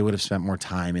wish they would have spent more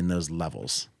time in those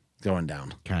levels going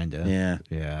down? Kinda. Yeah.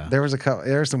 Yeah. There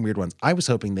are some weird ones. I was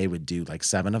hoping they would do like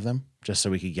 7 of them just so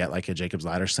we could get like a Jacob's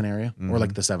Ladder scenario or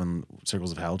like the 7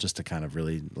 circles of hell just to kind of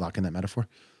really lock in that metaphor.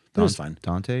 But it was fine.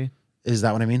 Dante. Is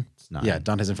that what I mean? It's 9. Yeah,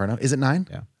 Dante's Inferno. Is it 9?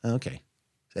 Yeah. Okay.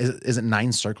 Is it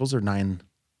 9 circles or 9?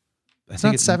 I It's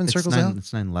think not 7 circles nine, out?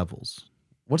 It's 9 levels.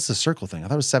 What's the circle thing? I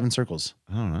thought it was 7 circles.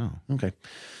 I don't know. Okay.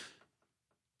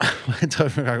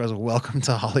 Tobey Maguire goes, welcome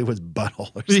to Hollywood's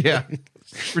butthole. or something. Yeah.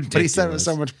 But he said it with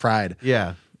so much pride.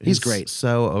 Yeah. He's great.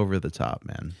 So over the top,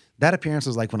 man. That appearance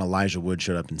was like when Elijah Wood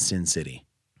showed up in Sin City.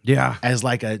 Yeah. As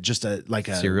like a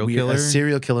Serial killer? a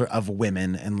serial killer of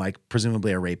women and like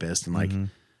presumably a rapist and like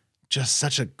just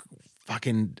such a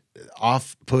fucking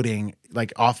off-putting,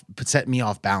 like set me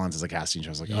off balance as a casting show.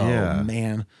 I was like, Yeah. oh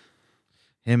man,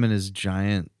 Him and his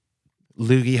giant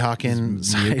Loogie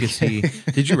Hawkins.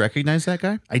 mucusy. Did you recognize that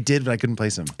guy? I did, but I couldn't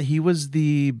place him. He was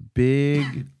the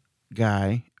big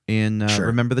guy in Sure.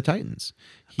 Remember the Titans.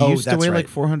 He Oh, used to that's weigh right. like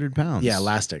 400 pounds. Yeah,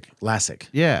 Lassick.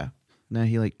 Yeah. Now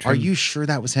he like Are you sure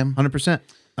that was him? 100%.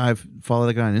 I've followed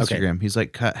the guy on Okay. Instagram. He's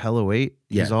like cut hella weight.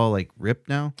 He's Yeah. all like ripped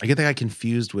now. I get that guy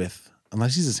confused with,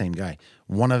 unless he's the same guy,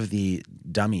 one of the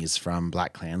dummies from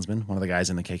Black Klansman, one of the guys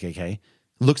in the KKK.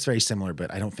 Looks very similar,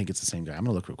 but I don't think it's the same guy. I'm going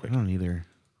to look real quick. I don't either.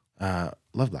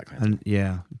 Love Black Klansman. And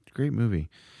yeah, great movie.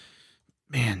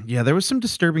 Man, yeah, there was some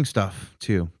disturbing stuff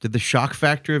too. Did the shock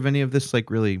factor of any of this like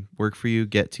really work for you,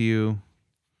 get to you?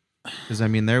 Because I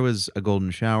mean, there was a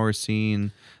golden shower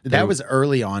scene. That was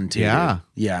early on too. Yeah.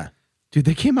 Yeah. Dude,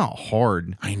 they came out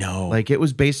hard. I know. Like it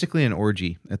was basically an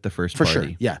orgy at the first For party.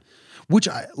 sure. Yeah. Which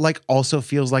I like also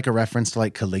feels like a reference to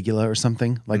like Caligula or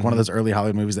something. Like one of those early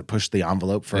Hollywood movies that pushed the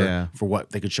envelope for what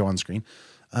they could show on screen.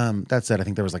 That said, I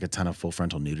think there was like a ton of full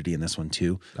frontal nudity in this one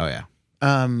too. Oh yeah.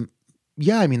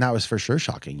 Yeah, I mean, that was for sure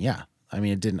shocking. Yeah.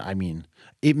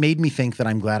 It made me think that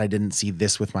I'm glad I didn't see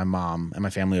this with my mom and my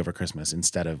family over Christmas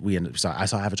instead of I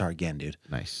saw Avatar again, dude.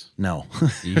 Nice. No.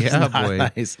 Yeah, It's not boy.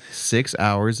 nice. 6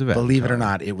 hours of Believe it or Avatar.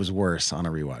 not, it was worse on a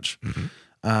rewatch.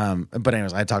 But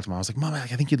anyways, I talked to mom. I was like, Mom, I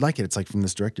think you'd like it. It's like from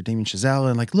this director, Damien Chazelle.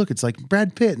 And like, look, it's like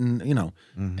Brad Pitt. And,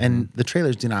 and the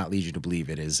trailers do not lead you to believe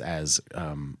it is as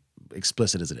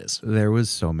explicit as it is. There was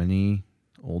so many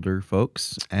older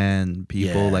folks and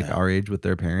people like our age with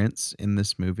their parents in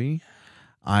this movie.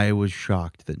 I was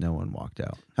shocked that no one walked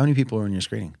out. How many people were in your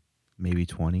screening? Maybe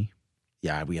 20.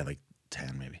 Yeah, we had like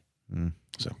 10 maybe.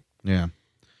 So Yeah.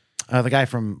 the guy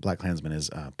from Black Klansman is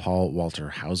Paul Walter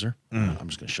Hauser. I'm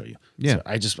just going to show you. Yeah.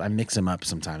 So I mix him up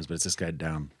sometimes, but it's this guy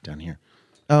down here.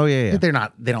 Oh yeah, yeah.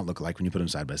 They don't look alike when you put them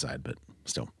side by side, but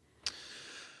still.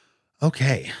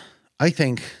 Okay. I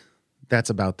think that's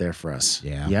about there for us.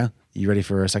 Yeah. Yeah. You ready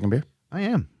for a second beer? I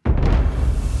am.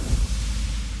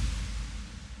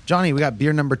 Johnny, we got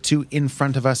beer number 2 in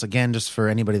front of us. Again, just for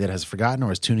anybody that has forgotten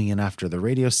or is tuning in after the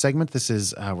radio segment, this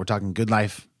is, we're talking Good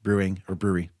Life Brewing or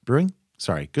Brewery. Brewing?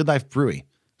 Sorry, Good Life Brewery.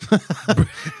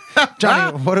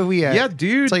 Johnny, what do we? Yeah,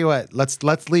 dude. Tell you what,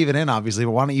 let's leave it in, obviously.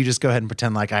 But why don't you just go ahead and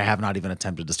pretend like I have not even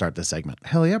attempted to start this segment?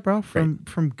 Hell yeah, bro.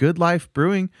 From Good Life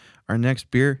Brewing, our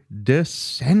next beer,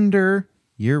 Descender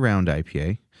Year-Round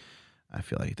IPA. I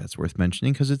feel like that's worth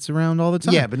mentioning because it's around all the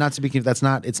time. Yeah, but not to be confused. That's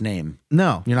not its name.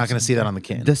 No. You're not going to see that on the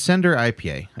can. Descender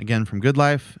IPA. Again, from Good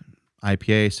Life.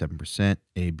 IPA, 7%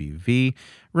 ABV.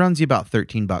 Runs you about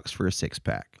 $13 for a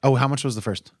 6-pack. Oh, how much was the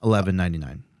first?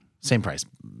 $11.99. Same price,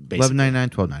 basically. $11.99,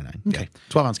 $12.99. Okay,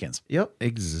 12-ounce cans. Yep,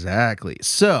 exactly.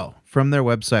 So from their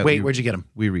website, Wait, where'd you get them?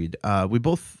 We read. We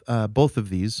both of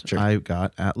these I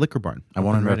got at Liquor Barn. I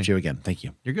won't Up in interrupt Reading. you again. Thank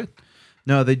you. You're good.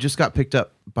 No, they just got picked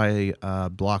up by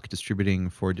Block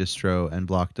Distributing for Distro, and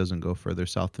Block doesn't go further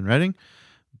south than Reading.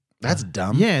 That's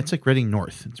dumb. Yeah, it's like Reading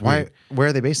North. It's Why? weird. Where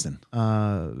are they based in?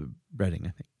 Reading,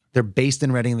 I think. They're based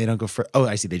in Reading. They don't go for. Oh,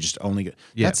 I see. They just only go.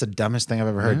 Yeah. That's the dumbest thing I've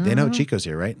ever heard. They know Chico's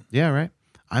here, right? Yeah, right.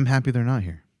 I'm happy they're not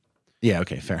here. Yeah.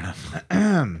 Okay. Fair enough.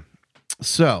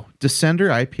 So, Descender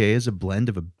IPA is a blend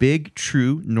of a big,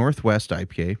 true Northwest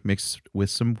IPA mixed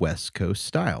with some West Coast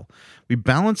style. We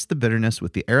balanced the bitterness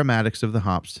with the aromatics of the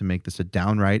hops to make this a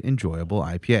downright enjoyable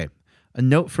IPA. A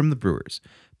note from the brewers.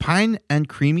 Pine and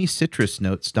creamy citrus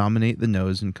notes dominate the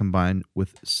nose and combine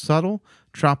with subtle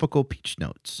tropical peach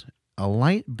notes. A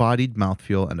light-bodied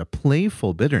mouthfeel and a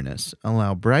playful bitterness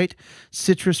allow bright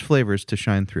citrus flavors to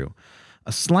shine through.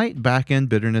 A slight back-end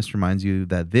bitterness reminds you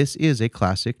that this is a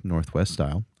classic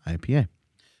Northwest-style IPA.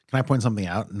 Can I point something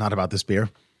out? Not about this beer,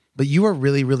 but you are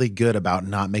really, really good about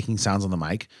not making sounds on the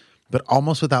mic, but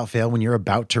almost without fail, when you're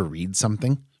about to read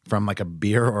something from like a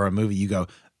beer or a movie, you go,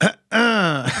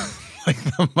 like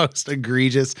the most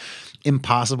egregious,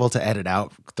 impossible to edit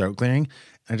out throat clearing.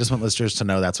 I just want listeners to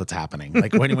know that's what's happening.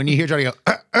 Like when you hear Jody go,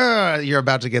 you're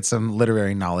about to get some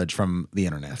literary knowledge from the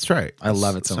internet. That's right. I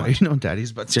love it so much. You know,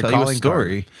 Daddy's about to It's your tell you a calling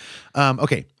story.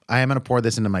 Okay, I am going to pour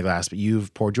this into my glass, but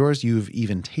you've poured yours. You've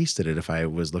even tasted it if I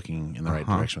was looking in the right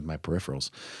direction with my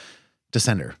peripherals.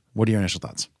 Descender, what are your initial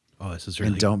thoughts? Oh, this is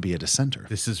really And don't be a dissenter.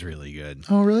 This is really good.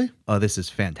 Oh, really? Oh, this is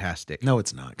fantastic. No,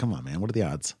 it's not. Come on, man. What are the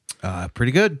odds?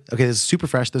 Pretty good. Okay, this is super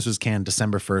fresh. This was canned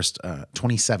December 1st,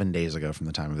 27 days ago from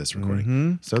the time of this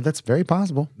recording. So that's very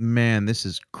possible. Man, this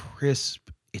is crisp.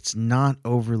 It's not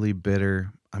overly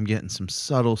bitter. I'm getting some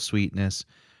subtle sweetness.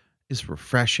 It's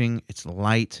refreshing. It's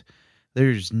light.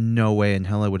 There's no way in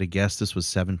hell I would have guessed this was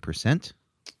 7%.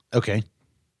 Okay.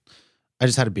 I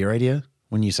just had a beer idea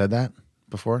when you said that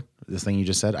before, this thing you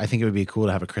just said. I think it would be cool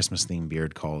to have a Christmas-themed beer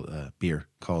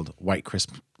called White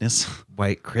Crispness.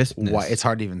 White crispness. It's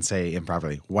hard to even say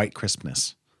improperly. White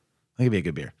Crispness. I think it'd be a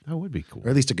good beer, That would be cool. or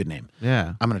at least a good name.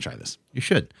 Yeah, I'm going to try this. you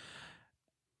should.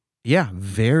 Yeah,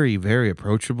 very, very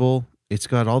approachable. It's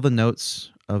got all the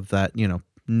notes of that,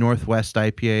 Northwest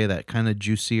IPA, that kind of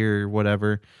juicier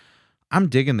whatever. I'm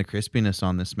digging the crispiness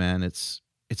on this, man. It's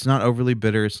not overly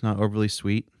bitter. It's not overly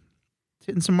sweet. It's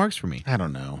hitting some marks for me. I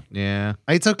don't know. Yeah.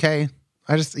 It's okay.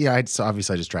 Obviously I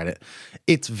just tried it.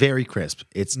 It's very crisp.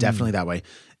 It's definitely that way.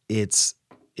 It's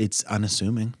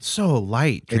unassuming. So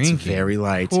light drinking. It's very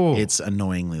light. Oh. It's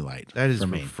annoyingly light. That is for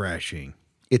me. refreshing.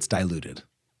 It's diluted.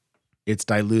 It's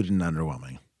diluted and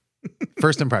underwhelming.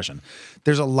 First impression.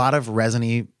 There's a lot of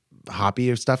resiny,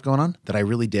 hoppy stuff going on that I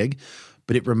really dig,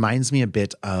 but it reminds me a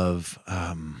bit of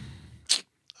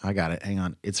I got it. Hang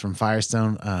on. It's from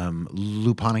Firestone,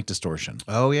 Luponic Distortion.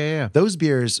 Oh, yeah. Those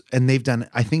beers, and they've done,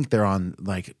 I think they're on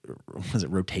like, was it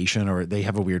rotation, or they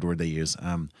have a weird word they use.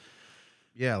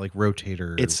 Yeah, like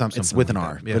rotator. It's with an like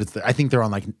R, that. Yeah. but I think they're on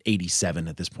like 87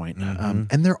 at this point.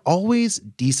 And they're always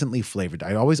decently flavored.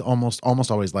 I always almost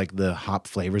always like the hop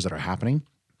flavors that are happening,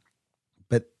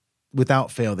 but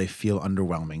without fail, they feel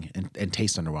underwhelming and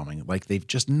taste underwhelming. Like they've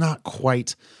just not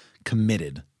quite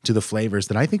committed to the flavors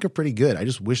that I think are pretty good. I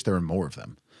just wish there were more of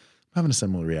them. I'm having a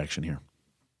similar reaction here.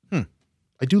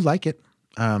 I do like it.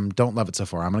 Don't love it so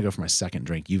far. I'm going to go for my second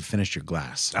drink. You've finished your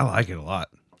glass. I like it a lot.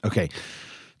 Okay.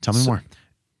 Tell me more.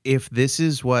 If this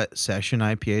is what session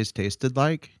IPAs tasted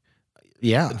like,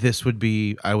 Yeah. this would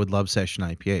be, I would love session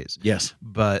IPAs. Yes.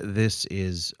 But this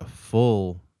is a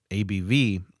full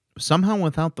ABV, somehow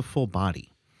without the full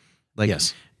body. Like,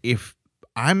 Yes. if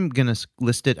I'm going to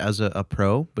list it as a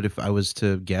pro, but if I was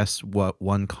to guess what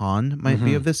one con might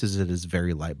be of this, is it is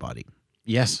very light body.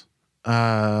 Yes.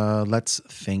 Let's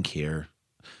think here.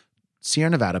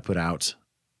 Sierra Nevada put out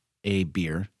a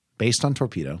beer based on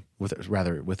Torpedo, with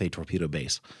a Torpedo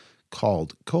base,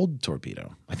 called Cold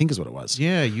Torpedo, I think is what it was.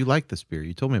 Yeah, you like this beer.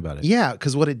 You told me about it. Yeah,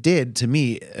 because what it did to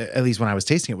me, at least when I was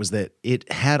tasting it, was that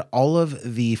it had all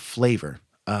of the flavor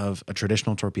of a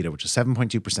traditional Torpedo, which is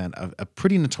 7.2% of a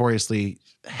pretty notoriously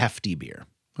hefty beer.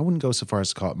 I wouldn't go so far as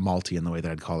to call it malty in the way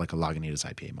that I'd call like a Lagunitas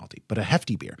IPA malty, but a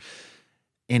hefty beer.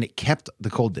 And it kept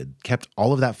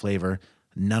all of that flavor,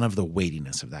 none of the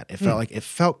weightiness of that. It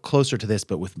felt closer to this,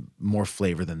 but with more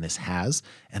flavor than this has.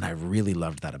 And I really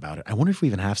loved that about it. I wonder if we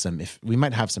even have some, if we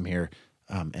might have some here.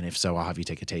 And if so, I'll have you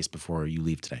take a taste before you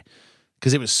leave today.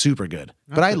 Because it was super good.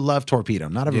 But I love Torpedo.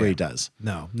 Not everybody does.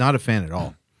 No, not a fan at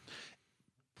all.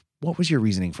 What was your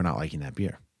reasoning for not liking that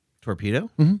beer? Torpedo?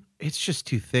 It's just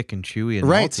too thick and chewy. And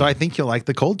Right. malty. So I think you'll like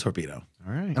the Cold Torpedo.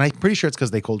 All right. And I'm pretty sure it's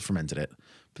because they cold fermented it.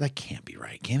 But that can't be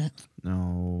right, can it?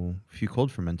 No, if you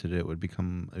cold fermented it, it would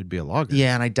be a lager.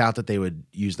 Yeah, and I doubt that they would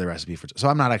use the recipe for. So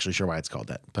I'm not actually sure why it's called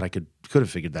that, but I could have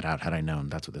figured that out had I known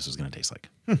that's what this was going to taste like.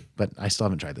 But I still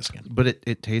haven't tried this again. But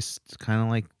it tastes kind of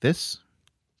like this.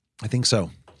 I think so.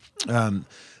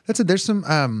 That's it. There's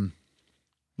some.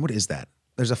 What is that?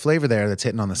 There's a flavor there that's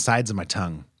hitting on the sides of my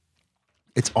tongue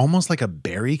It's almost like a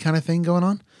berry kind of thing going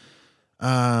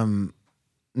on.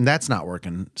 That's not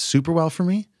working super well for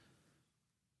me.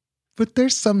 But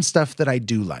there's some stuff that I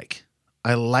do like.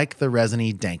 I like the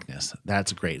resiny dankness.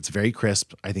 That's great. It's very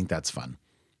crisp. I think that's fun.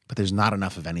 But there's not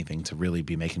enough of anything to really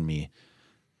be making me,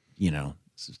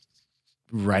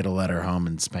 write a letter home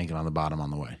and spank it on the bottom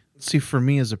on the way. See, for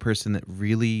me as a person that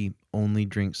really only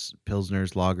drinks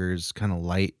Pilsners, lagers, kind of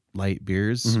light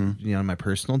beers, in my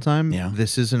personal time,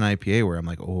 this is an IPA where I'm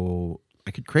like, oh,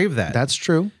 I could crave that. That's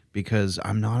true. Because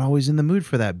I'm not always in the mood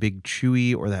for that big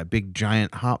chewy or that big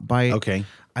giant hop bite. Okay.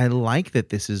 I like that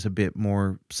this is a bit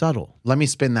more subtle. Let me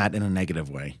spin that in a negative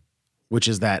way, which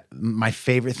is that my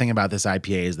favorite thing about this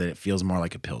IPA is that it feels more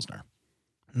like a Pilsner,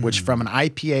 which from an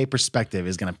IPA perspective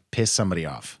is going to piss somebody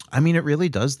off. I mean, it really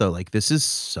does, though. Like, this is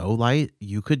so light.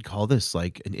 You could call this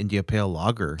like an India Pale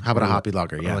Lager. How about a hoppy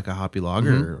lager? Or Yeah. like a hoppy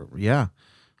lager. Yeah.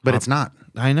 But it's not.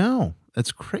 I know.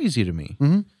 That's crazy to me.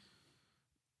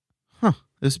 Huh.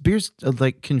 This beer's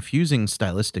like confusing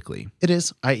stylistically. It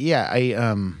is.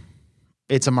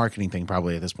 It's a marketing thing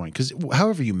probably at this point, because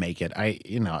however you make it,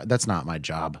 that's not my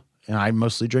job, and I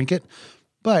mostly drink it.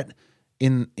 But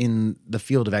in the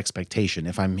field of expectation,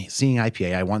 if I'm seeing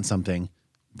IPA, I want something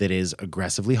that is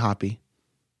aggressively hoppy,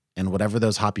 and whatever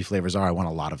those hoppy flavors are, I want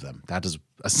a lot of them. That is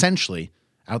essentially,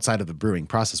 outside of the brewing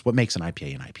process, what makes an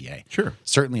IPA an IPA. Sure.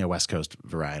 Certainly a West Coast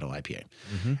varietal IPA.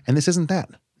 And this isn't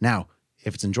that. Now,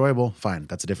 if it's enjoyable, fine.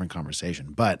 That's a different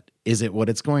conversation. But is it what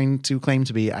it's going to claim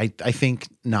to be? I think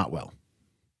not well.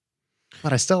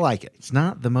 But I still like it. It's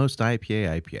not the most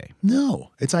IPA.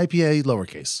 No, it's IPA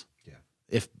lowercase. Yeah.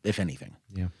 If anything.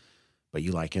 Yeah. But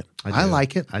you like it. I do.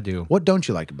 like it. I do. What don't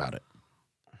you like about it?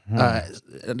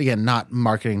 Again, not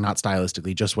marketing, not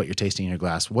stylistically, just what you're tasting in your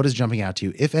glass. What is jumping out to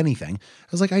you, if anything? I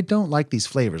was like, I don't like these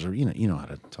flavors, or you know how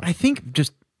to talk. I think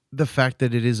just the fact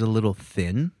that it is a little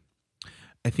thin.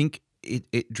 I think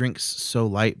it drinks so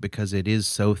light because it is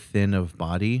so thin of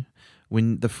body.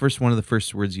 When one of the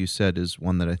first words you said is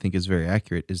one that I think is very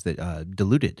accurate, is that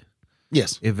diluted.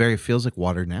 Yes. It feels like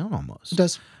watered down almost. It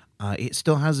does. It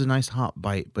still has a nice hop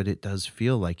bite, but it does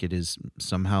feel like it is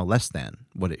somehow less than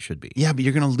what it should be. Yeah, but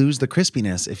you're going to lose the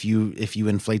crispiness if you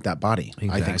inflate that body.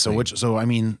 I think so. So I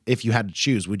mean, if you had to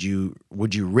choose, would you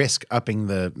risk upping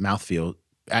the mouthfeel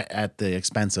at the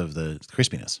expense of the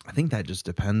crispiness? I think that just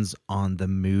depends on the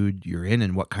mood you're in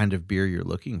and what kind of beer you're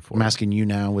looking for. I'm asking you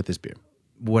now with this beer.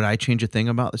 Would I change a thing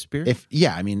about this beer? If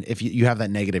you have that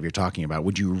negative you're talking about,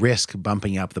 would you risk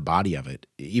bumping up the body of it,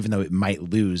 even though it might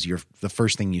lose the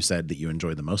first thing you said that you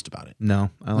enjoyed the most about it?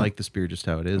 No, I like this beer just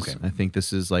how it is. Okay. I think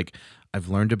this is like, I've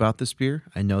learned about this beer.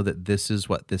 I know that this is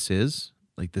what this is.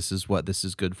 Like, this is what this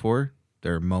is good for.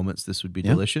 There are moments this would be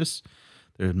delicious.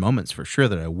 There's moments for sure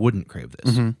that I wouldn't crave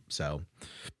this. So,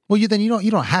 well, you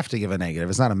don't have to give a negative.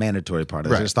 It's not a mandatory part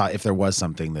of it. Right. I just thought if there was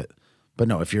something that. But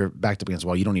no, if you're backed up against the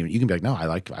wall, you can be like, no, I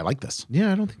like this.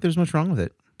 yeah, I don't think there's much wrong with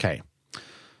it. Okay.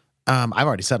 I've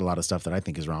already said a lot of stuff that I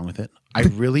think is wrong with it. I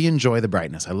really enjoy the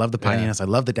brightness. I love the pininess. I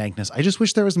love the dankness. I just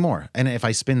wish there was more. And if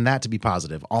I spin that to be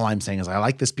positive, all I'm saying is I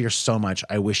like this beer so much,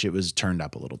 I wish it was turned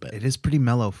up a little bit. It is pretty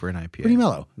mellow for an IPA. Pretty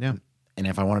mellow. Yeah. And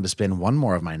if I wanted to spin one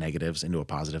more of my negatives into a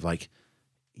positive, like,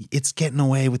 it's getting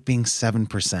away with being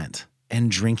 7% and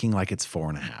drinking like it's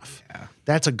 4.5. Yeah.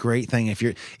 That's a great thing. If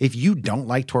you don't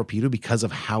like Torpedo because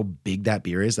of how big that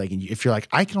beer is, like if you're like,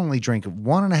 I can only drink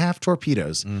 1.5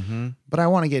 Torpedoes, but I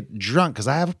want to get drunk because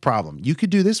I have a problem, you could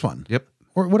do this one. Yep.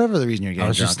 Or whatever the reason you're getting I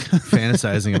was drunk. just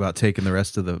fantasizing about taking the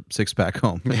rest of the 6-pack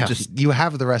home. Yeah, Just, you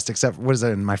have the rest except, what is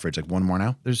that in my fridge? Like one more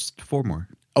now? there's 4 more.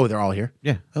 Oh, they're all here?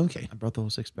 Yeah. Okay. I brought the whole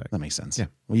 6-pack. That makes sense. Yeah.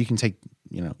 Well, you can take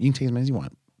as many as you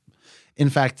want. In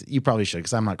fact, you probably should,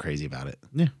 because I'm not crazy about it.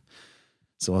 Yeah.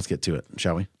 So let's get to it,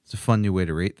 shall we? It's a fun new way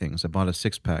to rate things. I bought a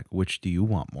 6-pack. Which do you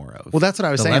want more of? Well, that's what I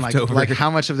was The saying. leftover. Like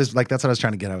how much of this? Like that's what I was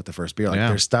trying to get at with the first beer. Like Yeah.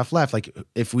 there's stuff left. Like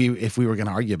if we were going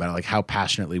to argue about it, like how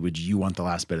passionately would you want the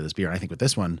last bit of this beer? And I think with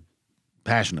this one,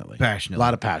 passionately, a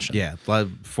lot of passion. Yeah.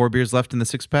 4 beers left in the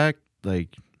 6-pack.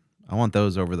 Like, I want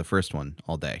those over the first one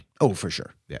all day. Oh, for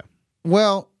sure. Yeah.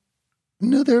 Well,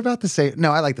 no, they're about the same.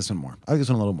 No, I like this one more. I like this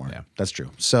one a little more. Yeah. That's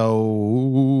true.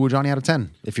 So, Johnny, out of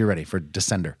 10, if you're ready for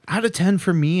Descender. Out of 10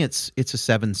 for me, it's a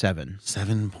 7.7.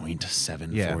 7.7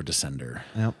 Yeah. for Descender.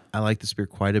 Yep. I like this beer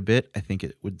quite a bit. I think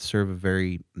it would serve a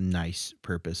very nice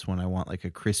purpose when I want like a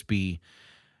crispy.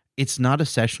 It's not a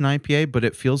session IPA, but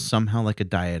it feels somehow like a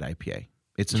diet IPA.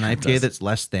 It's an Yeah, it IPA does. that's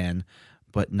less than,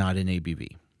 but not in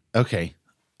ABV. Okay.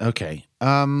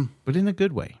 But in a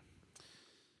good way.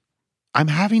 I'm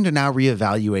having to now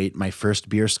reevaluate my first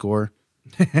beer score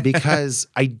because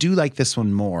I do like this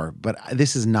one more, but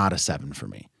this is not a 7 for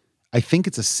me. I think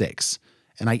it's a 6.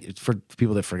 And for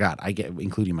people that forgot,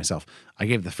 including myself, I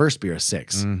gave the first beer a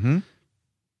 6. Mm-hmm.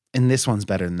 And this one's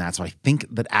better than that. So I think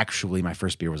that actually my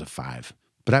first beer was a 5.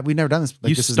 But we've never done this.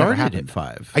 Like, You this has never started happened. at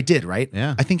 5. I did, right?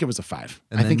 Yeah. I think it was a 5.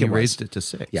 And I then think you it raised was. it to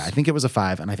 6. Yeah, I think it was a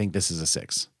 5, and I think this is a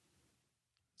 6.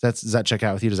 Does that check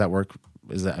out with you? Does that work?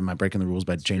 Am I breaking the rules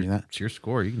by changing that? It's your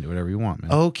score. You can do whatever you want,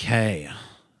 man. Okay.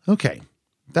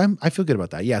 I feel good about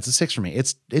that. Yeah, it's a 6 for me.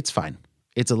 It's fine.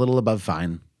 It's a little above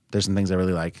fine. There's some things I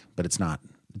really like, but it's not.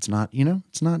 It's nothing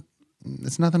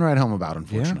to write home about,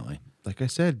 unfortunately. Yeah. Like I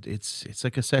said, it's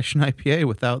like a session IPA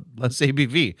without less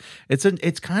ABV.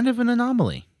 It's kind of an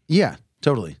anomaly. Yeah,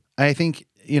 totally. I think,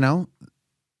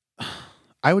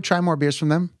 I would try more beers from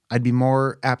them. I'd be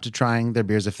more apt to trying their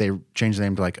beers if they change the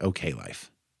name to like Okay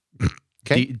Life.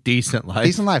 Okay? Decent Life.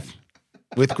 Decent Life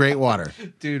with great water.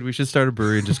 Dude, we should start a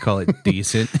brewery and just call it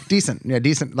Decent. Decent. Yeah,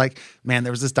 decent. Like, man,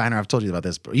 there was this diner, I've told you about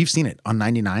this, but you've seen it on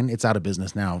 99. It's out of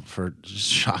business now for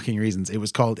shocking reasons. It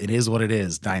was called It Is What It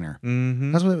Is Diner.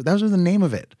 Mm-hmm. That was the name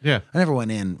of it. Yeah. I never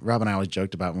went in. Rob and I always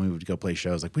joked about when we would go play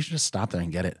shows, like, we should just stop there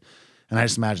and get it. And I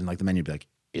just imagine like the menu would be like,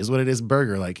 Is What It Is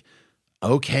burger, like,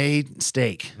 okay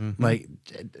steak. Mm-hmm. Like,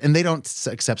 and they don't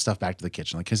accept stuff back to the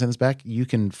kitchen. Like, can I send this back? You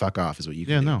can fuck off is what you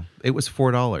can do. No. It was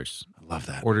 $4. I love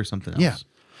that. Order something else. Yeah.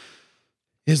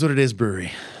 Is What It Is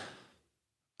brewery.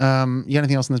 You got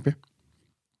anything else in this beer?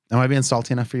 Am I being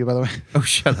salty enough for you, by the way? Oh,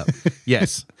 shut up.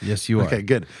 Yes. Yes, you are. Okay,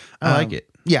 good. I like it.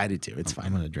 Yeah, I do too. It's I'm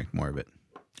fine. going to drink more of it.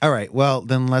 All right. Well,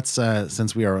 then let's,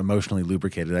 since we are emotionally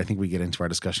lubricated, I think we get into our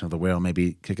discussion of the whale.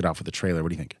 Maybe kick it off with the trailer. What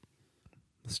do you think?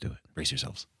 Let's do it. Brace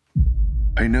yourselves.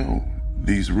 I know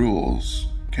these rules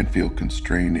can feel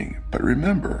constraining, but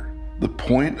remember, the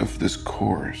point of this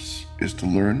course is to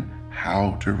learn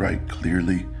how to write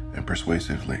clearly and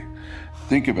persuasively.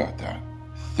 Think about that.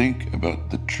 Think about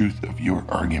the truth of your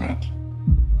argument.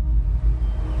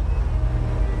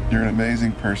 You're an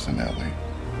amazing person, Ellie.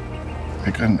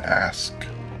 I couldn't ask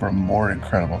for a more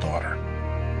incredible daughter.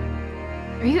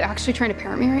 Are you actually trying to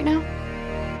parent me right now?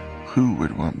 Who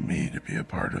would want me to be a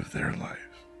part of their life?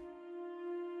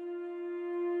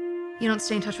 You don't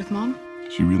stay in touch with Mom?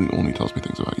 She really only tells me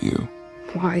things about you.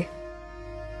 Why?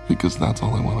 Because that's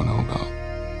all I want to know about.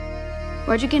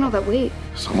 Why'd you gain all that weight?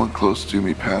 Someone close to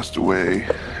me passed away,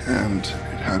 and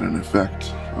it had an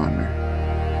effect on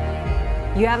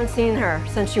me. You haven't seen her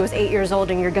since she was 8 years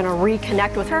old, and you're gonna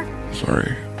reconnect with her?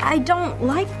 Sorry. I don't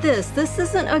like this. This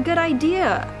isn't a good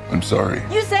idea. I'm sorry.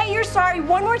 You say you're sorry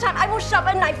one more time, I will shove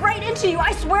a knife right into you.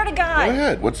 I swear to God. Go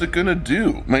ahead. What's it gonna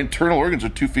do? My internal organs are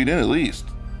 2 feet in at least.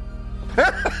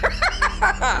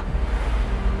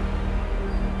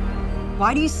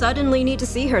 Why do you suddenly need to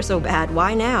see her so bad?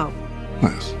 Why now?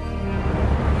 Liz.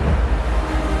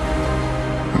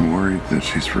 I'm worried that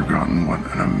she's forgotten what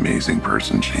an amazing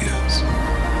person she is.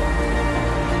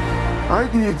 I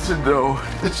need to know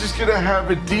that she's gonna have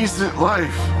a decent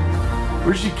life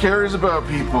where she cares about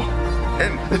people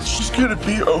and that she's gonna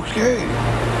be okay.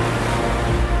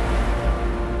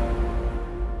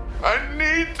 I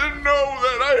need to know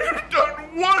that I have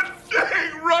done one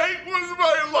thing right with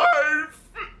my life.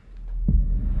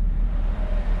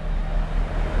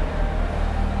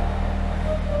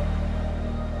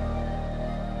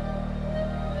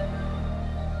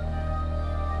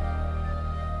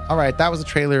 All right, that was a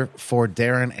trailer for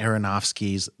Darren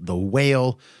Aronofsky's The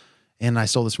Whale. And I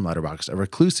stole this from Letterboxd. A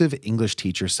reclusive English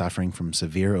teacher suffering from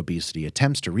severe obesity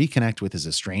attempts to reconnect with his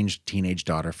estranged teenage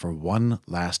daughter for one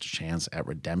last chance at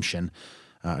redemption.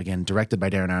 Again, directed by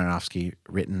Darren Aronofsky,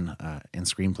 written and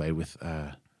screenplay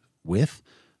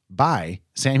by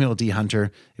Samuel D.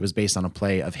 Hunter. It was based on a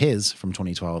play of his from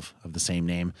 2012 of the same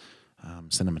name.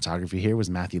 Cinematography here was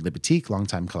Matthew Libatique,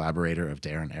 longtime collaborator of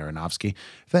Darren Aronofsky.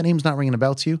 If that name's not ringing a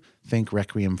bell to you, think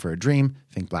Requiem for a Dream,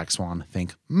 think Black Swan,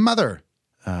 think Mother.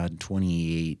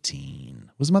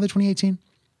 2018. Was Mother 2018?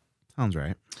 Sounds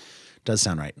right. Does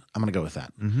sound right. I'm going to go with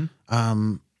that.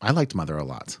 Mm-hmm. I liked Mother a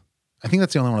lot. I think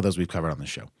that's the only one of those we've covered on the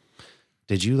show.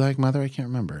 Did you like Mother? I can't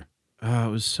remember. It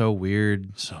was so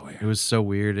weird. So weird. It was so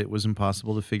weird. It was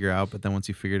impossible to figure out. But then once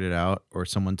you figured it out or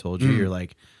someone told you, you're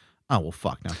like, oh, well,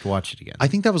 fuck, now I have to watch it again. I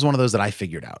think that was one of those that I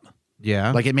figured out.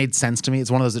 Yeah. Like, it made sense to me. It's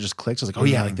one of those that just clicked. I was like, oh,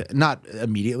 yeah, like that. Not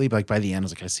immediately, but like by the end, I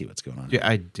was like, I see what's going on. Yeah,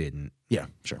 I didn't. Yeah,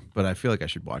 sure. But I feel like I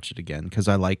should watch it again because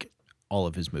I like all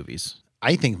of his movies.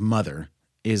 I think Mother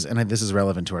is, and this is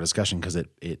relevant to our discussion because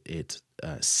it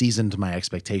seasoned my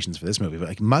expectations for this movie. But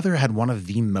like, Mother had one of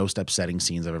the most upsetting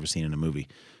scenes I've ever seen in a movie.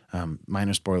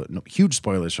 Huge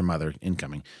spoilers for Mother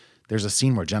incoming. There's a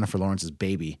scene where Jennifer Lawrence's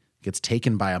baby gets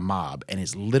taken by a mob and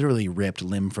is literally ripped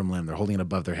limb from limb. They're holding it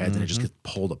above their heads and it just gets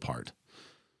pulled apart.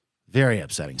 Very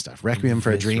upsetting stuff. Requiem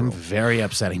for a Dream, very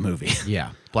upsetting movie.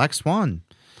 Yeah. Black Swan.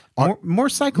 More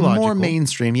psychological. More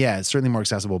mainstream. Yeah, it's certainly more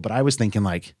accessible. But I was thinking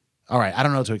like, all right, I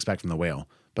don't know what to expect from The Whale.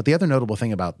 But the other notable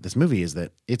thing about this movie is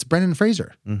that it's Brendan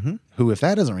Fraser, who, if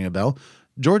that doesn't ring a bell,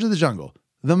 George of the Jungle,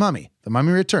 The Mummy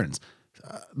Returns,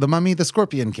 The Mummy, The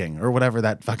Scorpion King, or whatever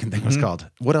that fucking thing was called.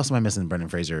 What else am I missing, Brendan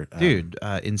Fraser? Dude,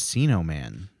 Encino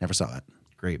Man. Never saw that.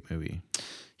 Great movie.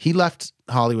 He left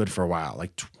Hollywood for a while,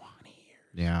 like 20 years.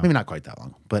 Yeah. Maybe not quite that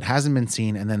long, but hasn't been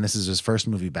seen. And then this is his first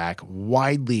movie back,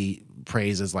 widely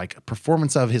praised as like a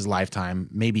performance of his lifetime,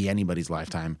 maybe anybody's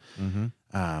lifetime.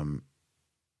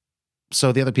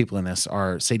 So the other people in this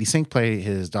are Sadie Sink play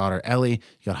his daughter Ellie.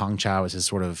 You got Hong Chow as his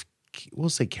sort of, we'll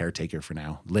say caretaker for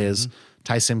now, Liz.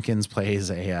 Ty Simpkins plays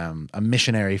a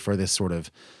missionary for this sort of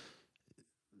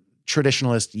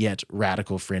traditionalist yet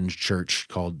radical fringe church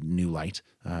called New Light.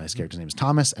 His character's name is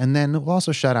Thomas. And then we'll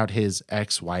also shout out his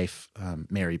ex-wife,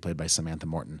 Mary, played by Samantha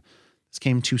Morton. This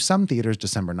came to some theaters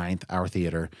December 9th. Our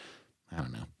theater, I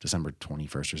don't know, December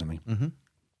 21st or something.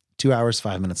 2 hours,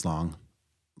 5 minutes long.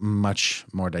 Much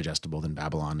more digestible than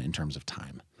Babylon in terms of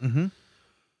time.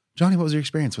 Johnny, what was your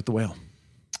experience with The Whale?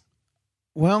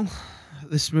 Well,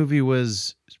 this movie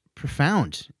was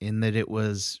profound in that it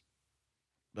was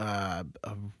wow.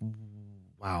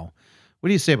 What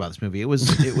do you say about this movie? It was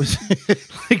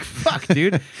like, fuck,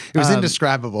 dude. It was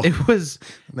indescribable. It was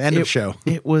the end of show.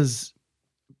 It was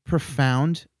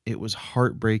profound. It was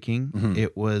heartbreaking.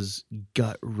 It was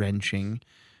gut wrenching.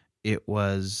 It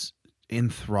was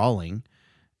enthralling.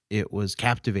 It was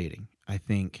captivating. I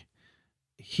think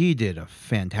he did a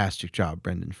fantastic job,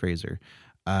 Brendan Fraser,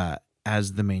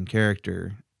 as the main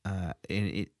character.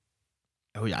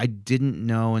 I didn't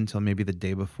know until maybe the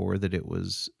day before that it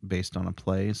was based on a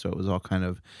play. So it was all kind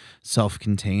of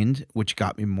self-contained, which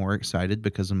got me more excited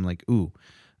because I'm like, ooh,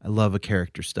 I love a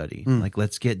character study. Like,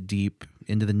 let's get deep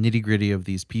into the nitty-gritty of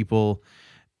these people.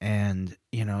 And,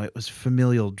 you know, it was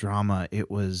familial drama. It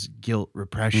was guilt,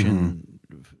 repression,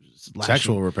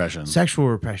 sexual repression,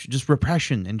 just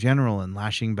repression in general, and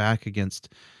lashing back against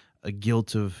a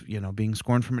guilt of, you know, being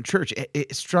scorned from a church.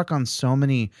 It struck on so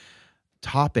many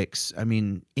topics. I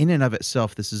mean, in and of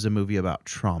itself, this is a movie about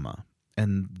trauma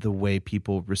and the way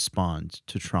people respond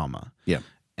to trauma. Yeah.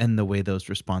 And the way those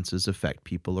responses affect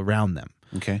people around them.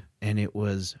 Okay. And it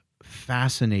was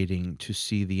fascinating to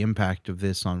see the impact of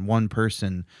this on one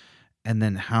person, and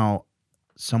then how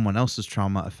someone else's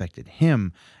trauma affected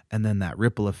him, and then that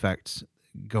ripple effect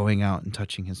going out and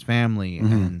touching his family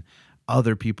and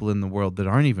other people in the world that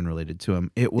aren't even related to him.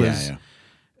 It was,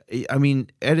 I mean,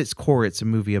 at its core, it's a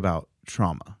movie about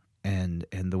trauma and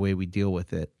the way we deal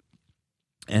with it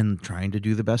and trying to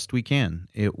do the best we can.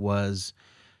 It was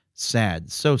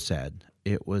sad, so sad.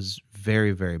 It was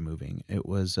very, very moving. It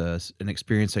was an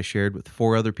experience I shared with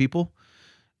 4 other people,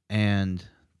 and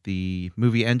the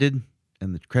movie ended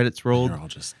and the credits rolled. You're all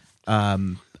just...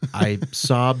 I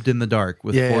sobbed in the dark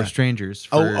with 4 strangers.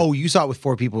 You saw it with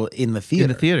 4 people in the theater. In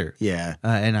the theater. Yeah.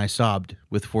 And I sobbed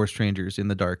with 4 strangers in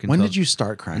the dark. When did you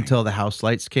start crying? Until the house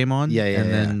lights came on.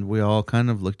 And then we all kind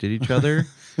of looked at each other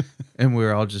and we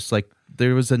were all just like,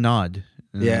 there was a nod.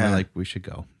 And we're like, we should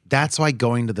go. That's why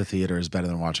going to the theater is better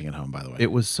than watching at home, by the way. It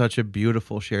was such a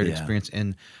beautiful shared experience.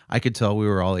 And I could tell we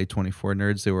were all A24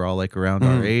 nerds. They were all like around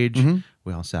our age.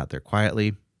 We all sat there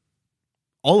quietly.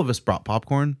 All of us brought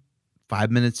popcorn. 5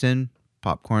 minutes in,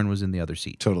 popcorn was in the other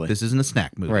seat. Totally. This isn't a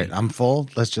snack movie. Right. I'm full.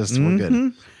 We're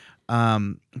good.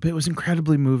 But it was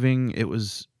incredibly moving. It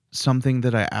was something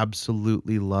that I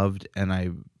absolutely loved, and I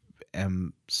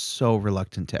am so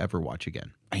reluctant to ever watch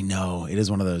again. I know. It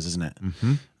is one of those, isn't it?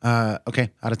 Okay.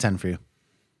 Out of 10 for you.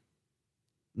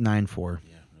 9.4.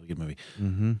 Yeah. Really good movie.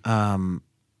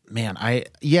 Man, I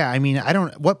mean, I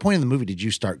don't. What point in the movie did you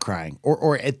start crying,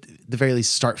 or at the very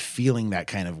least start feeling that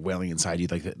kind of wailing inside you,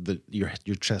 like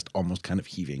your chest almost kind of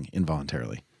heaving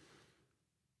involuntarily?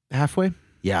 Halfway.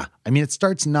 Yeah, I mean,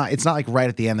 it's not like right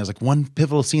at the end. There's like one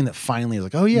pivotal scene that finally is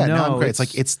like, oh yeah, now I'm great. It's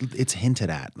like it's hinted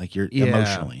at, like you're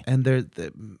emotionally, and they're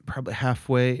probably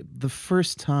halfway. The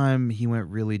first time he went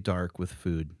really dark with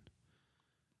food.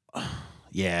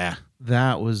 Yeah.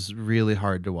 That was really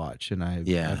hard to watch, and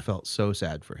I felt so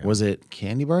sad for him. Was it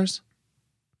candy bars?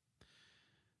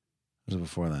 Or was it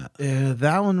before that? Yeah,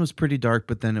 that one was pretty dark,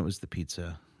 but then it was the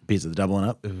pizza. Pizza, the doubling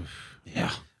up? Oof.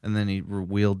 Yeah. And then he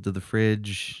wheeled to the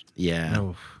fridge. Yeah.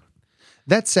 Oof.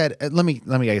 That said, let me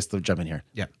I guess jump in here.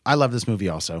 Yeah. I love this movie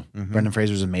also. Brendan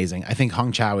Fraser's amazing. I think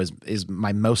Hong Chow is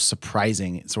my most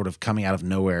surprising sort of coming out of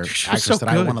nowhere actress that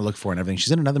I want to look for and everything.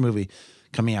 She's in another movie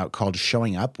coming out called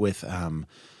Showing Up with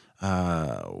I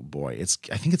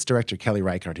think it's director Kelly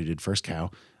Reichardt, who did First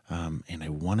Cow. And I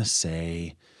want to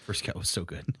say First Cut was so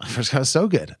good. First Cut was so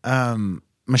good.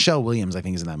 Michelle Williams, I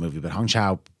think, is in that movie, but Hong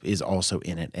Chow is also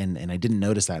in it. And I didn't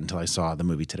notice that until I saw the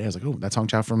movie today. I was like, oh, that's Hong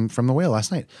Chow from The Whale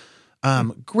last night.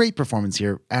 Great performance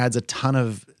here. Adds a ton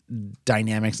of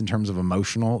dynamics in terms of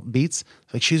emotional beats.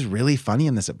 Like, she's really funny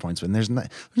in this at points. When there's not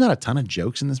a ton of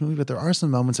jokes in this movie, but there are some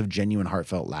moments of genuine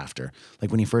heartfelt laughter.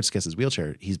 Like when he first gets his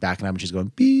wheelchair, he's backing up and she's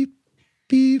going beep,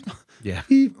 beep, Yeah.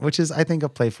 beep, which is, I think, a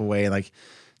playful way like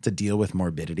to deal with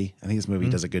morbidity. I think this movie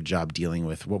does a good job dealing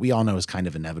with what we all know is kind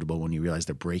of inevitable when you realize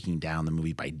they're breaking down the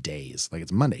movie by days. Like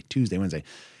it's Monday, Tuesday, Wednesday.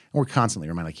 And we're constantly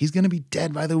reminded, like, he's going to be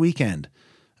dead by the weekend.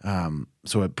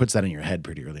 So it puts that in your head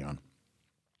pretty early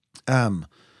on.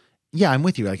 Yeah, I'm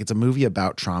with you. Like, it's a movie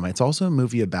about trauma. It's also a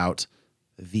movie about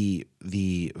the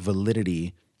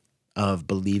validity of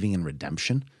believing in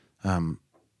redemption.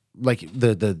 Like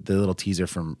the little teaser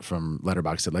from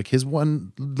Letterboxd said, like, his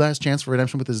one last chance for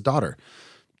redemption with his daughter.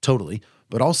 Totally.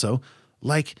 But also,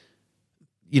 like,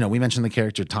 you know, we mentioned the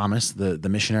character Thomas, the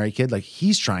missionary kid. Like,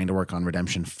 he's trying to work on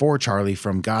redemption for Charlie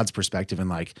from God's perspective, and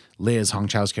like Liz, Hong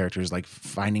Chow's character, is like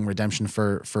finding redemption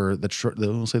for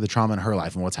we'll say the trauma in her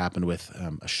life and what's happened with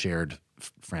a shared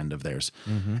friend of theirs.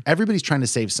 Everybody's trying to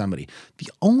save somebody.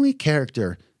 The only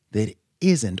character that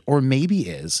isn't, or maybe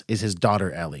is his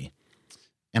daughter Ellie.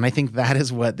 And I think that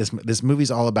is what this movie's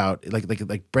all about.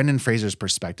 Like Brendan Fraser's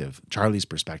perspective, Charlie's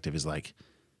perspective, is like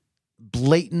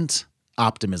blatant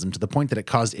optimism to the point that it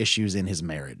caused issues in his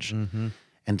marriage.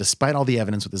 And despite all the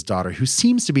evidence with his daughter, who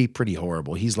seems to be pretty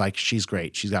horrible, he's like, she's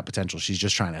great. She's got potential. She's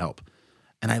just trying to help.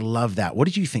 And I love that. What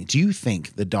did you think? Do you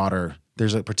think the daughter,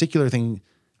 there's a particular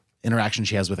interaction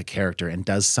she has with a character and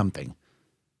does something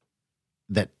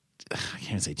that, I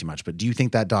can't say too much, but do you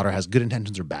think that daughter has good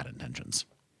intentions or bad intentions?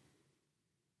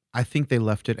 I think they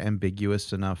left it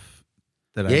ambiguous enough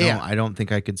that Yeah. I don't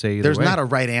think I could say either There's way. not a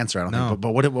right answer, I don't think.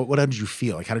 But what did you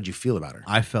feel? Like, how did you feel about her?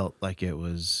 I felt like it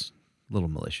was a little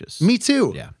malicious. Me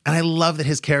too. Yeah. And I love that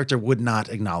his character would not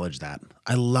acknowledge that.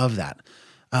 I love that.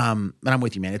 And I'm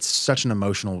with you, man. It's such an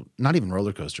emotional, not even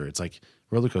roller coaster. It's like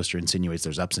roller coaster insinuates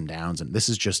there's ups and downs. And this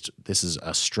is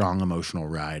a strong emotional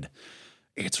ride.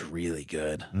 It's really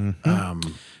good.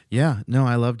 Yeah, no,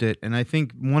 I loved it. And I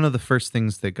think one of the first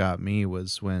things that got me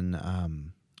was when,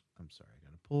 I'm sorry, I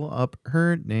got to pull up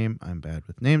her name. I'm bad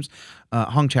with names.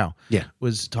 Hong Chow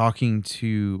was talking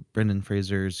to Brendan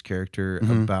Fraser's character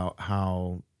about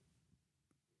how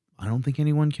I don't think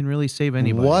anyone can really save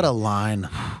anybody. What a line.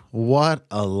 What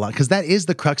a line. Because that is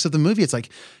the crux of the movie. It's like,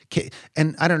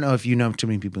 and I don't know if you know too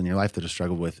many people in your life that have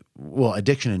struggled with, well,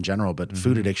 addiction in general, but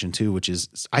food addiction too, which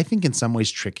is, I think, in some ways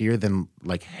trickier than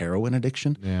like heroin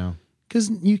addiction. Yeah.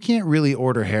 Because you can't really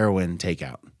order heroin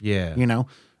takeout. Yeah. You know,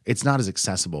 it's not as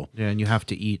accessible. Yeah, and you have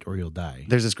to eat or you'll die.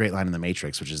 There's this great line in The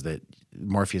Matrix, which is that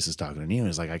Morpheus is talking to Neo.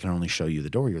 He's like, I can only show you the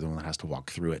door. You're the one that has to walk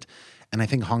through it. And I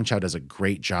think Hong Chow does a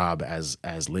great job as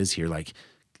Liz here, like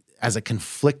as a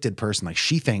conflicted person. Like,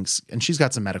 she thinks, and she's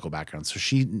got some medical background, so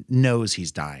she knows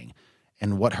he's dying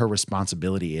and what her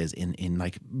responsibility is in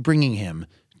like bringing him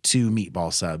to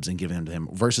Meatball Subs and giving him to him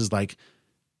versus like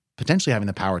potentially having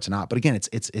the power to not. But again,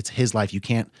 it's his life. You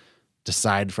can't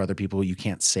decide for other people. You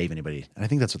can't save anybody. And I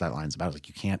think that's what that line's about. Like,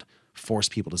 you can't force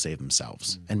people to save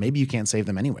themselves. And maybe you can't save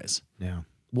them anyways. Yeah.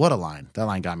 What a line. That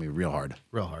line got me real hard.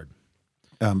 Real hard.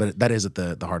 But that is at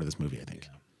the heart of this movie, I think.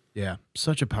 Yeah.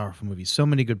 Such a powerful movie. So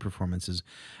many good performances.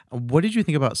 What did you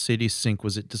think about Sadie Sink?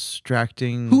 Was it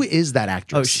distracting? Who is that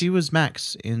actress? Oh, she was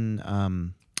Max in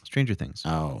Stranger Things.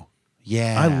 Oh,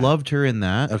 yeah. I loved her in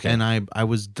that. Okay. And I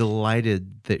was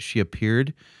delighted that she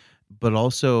appeared, but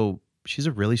also she's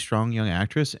a really strong young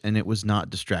actress, and it was not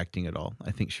distracting at all.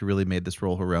 I think she really made this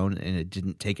role her own, and it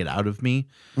didn't take it out of me.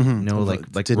 Mm-hmm. You know,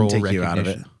 like didn't role take you out of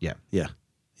it. Yeah. Yeah.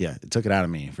 Yeah. It took it out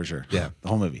of me for sure. Yeah. The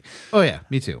whole movie. Oh yeah,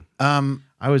 me too.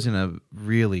 I was in a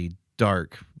really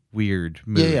dark, weird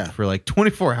mood for like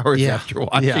 24 hours after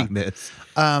watching this.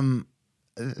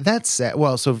 That's sad.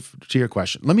 Well, so to your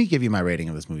question, let me give you my rating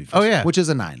of this movie first, Oh, yeah. which is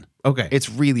a 9. Okay. It's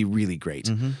really, really great.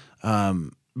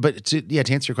 But to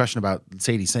answer your question about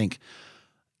Sadie Sink,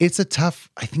 I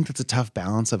think that's a tough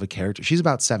balance of a character. She's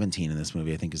about 17 in this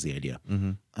movie, I think is the idea.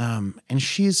 And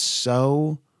she's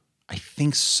so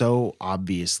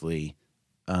obviously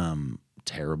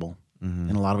terrible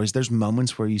in a lot of ways. There's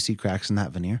moments where you see cracks in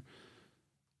that veneer,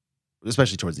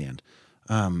 especially towards the end.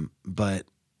 But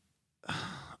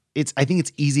I think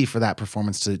it's easy for that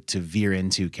performance to veer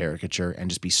into caricature and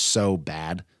just be so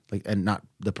bad. Like, and not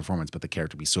the performance, but the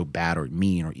character be so bad or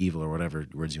mean or evil or whatever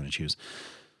words you want to choose.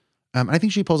 And I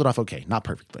think she pulls it off okay, not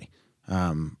perfectly.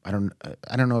 I don't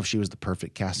know if she was the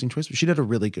perfect casting choice, but she did a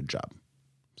really good job.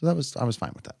 So I was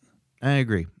fine with that. I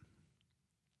agree.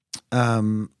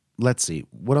 Let's see.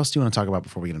 What else do you want to talk about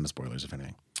before we get into spoilers, if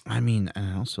anything? I mean,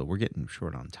 and also we're getting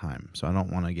short on time, so I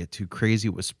don't want to get too crazy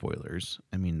with spoilers.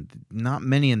 I mean, not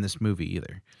many in this movie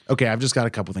either. Okay, I've just got a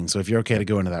couple things. So if you're okay to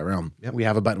go into that realm, we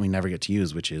have a button we never get to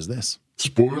use, which is this.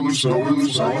 Spoiler zone.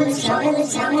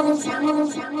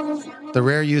 The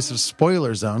rare use of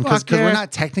spoiler zone, because we're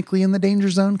not technically in the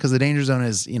danger zone, because the danger zone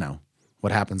is,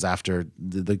 what happens after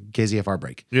the KZFR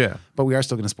break. Yeah. But we are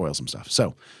still going to spoil some stuff.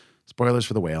 So, spoilers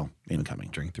for The Whale incoming.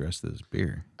 Drink the rest of this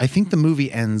beer. I think the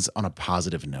movie ends on a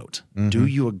positive note. Mm-hmm. Do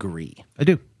you agree? I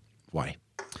do. Why?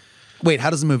 Wait, how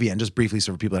does the movie end? Just briefly,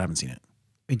 so for people that haven't seen it.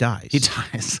 He dies. He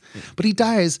dies. But he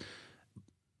dies,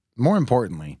 more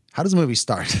importantly, how does the movie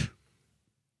start?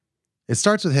 It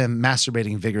starts with him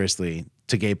masturbating vigorously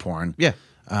to gay porn. Yeah.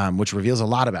 Which reveals a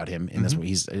lot about him in this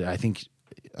movie. I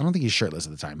don't think he's shirtless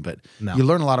at the time, but No. you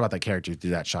learn a lot about that character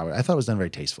through that shot. I thought it was done very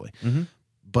tastefully. Mm-hmm.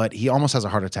 But he almost has a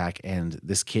heart attack, and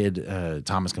this kid,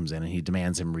 Thomas, comes in and he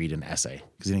demands him read an essay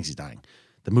because he thinks he's dying.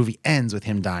 The movie ends with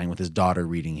him dying with his daughter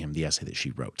reading him the essay that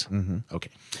she wrote. Mm-hmm.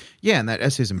 Okay. Yeah, and that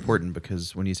essay is important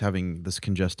because when he's having this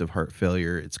congestive heart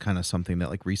failure, it's kind of something that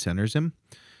like recenters him.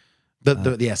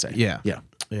 The essay. Yeah. Yeah.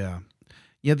 Yeah.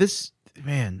 Yeah, this,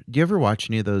 man, do you ever watch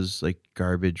any of those like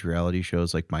garbage reality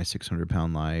shows like My 600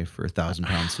 Pound Life or 1,000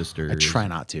 Pound Sisters? I try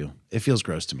not to. It feels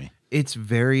gross to me. It's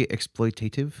very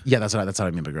exploitative. Yeah, that's what I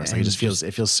mean by gross. Like, it And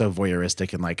it feels so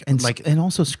voyeuristic and and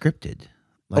also scripted.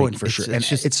 and for sure. And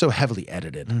it's so heavily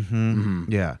edited.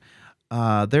 Mm-hmm.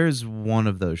 Yeah. There's one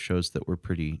of those shows that we're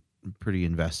pretty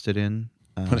invested in.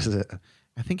 What is it?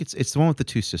 I think it's the one with the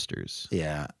two sisters.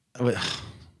 Yeah.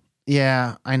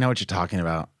 Yeah, I know what you're talking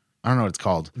about. I don't know what it's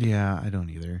called. Yeah, I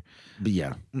don't either. But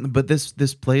yeah. But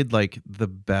this played like the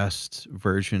best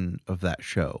version of that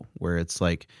show where it's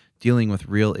like dealing with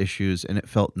real issues and it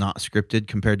felt not scripted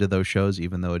compared to those shows,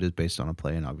 even though it is based on a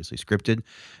play and obviously scripted.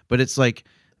 But it's like,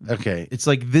 okay, it's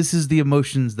like this is the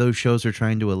emotions those shows are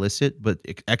trying to elicit, but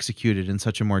executed in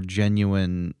such a more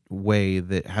genuine way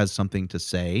that has something to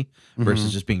say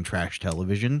versus just being trash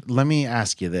television. Let me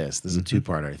ask you this. This is a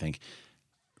two-parter, I think.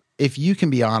 If you can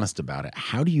be honest about it,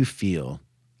 how do you feel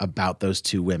about those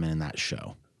two women in that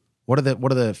show? What are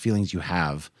the feelings you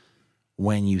have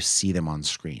when you see them on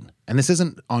screen? And this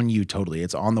isn't on you totally.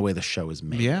 It's on the way the show is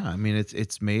made. Yeah, I mean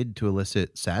it's made to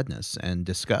elicit sadness and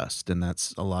disgust, and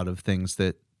that's a lot of things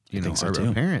that are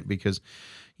apparent because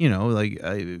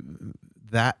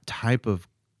that type of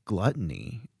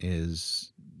gluttony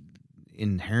is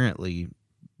inherently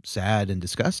sad and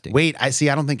disgusting. Wait, I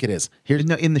don't think it is.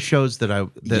 In the shows that I've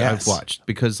watched,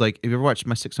 because like if you ever watched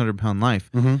My 600 Pound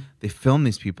Life, they film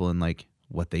these people in like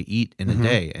what they eat in a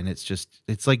day, and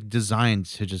it's like designed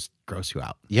to just gross you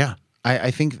out. Yeah, I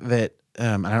think that I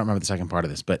don't remember the second part of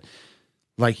this, but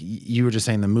like you were just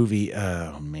saying, the movie.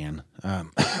 Oh man,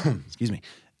 excuse me.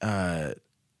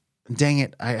 Dang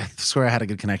it! I swear I had a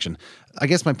good connection. I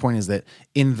guess my point is that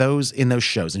in those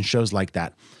shows, in shows like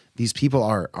that, these people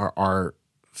are.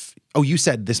 Oh, you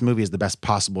said this movie is the best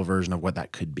possible version of what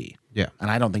that could be. Yeah. And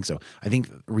I don't think so. I think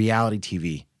reality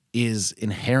TV is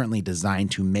inherently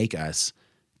designed to make us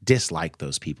dislike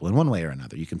those people in one way or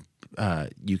another. You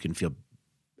can feel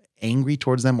angry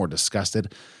towards them or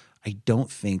disgusted. I don't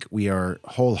think we are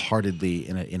wholeheartedly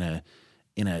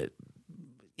in a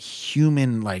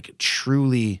human, like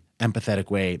truly empathetic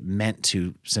way meant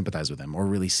to sympathize with them or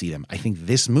really see them. I think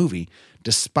this movie,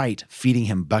 despite feeding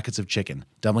him buckets of chicken,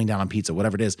 doubling down on pizza,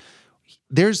 whatever it is,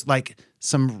 there's like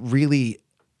some really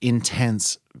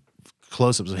intense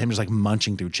close-ups of him just like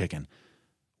munching through chicken,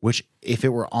 which if it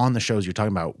were on the shows you're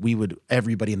talking about,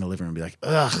 everybody in the living room would be like,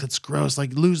 ugh, it's gross,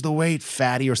 like lose the weight,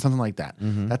 fatty, or something like that.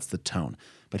 That's the tone.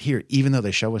 But here, even though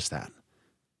they show us that,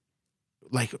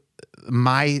 like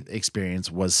my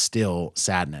experience was still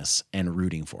sadness and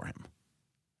rooting for him.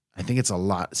 I think it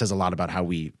says a lot about how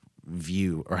we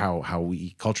view or how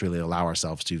we culturally allow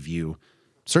ourselves to view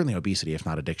certainly obesity, if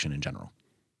not addiction in general.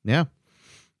 Yeah.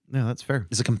 Yeah, that's fair.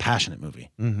 It's a compassionate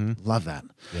movie. Love that.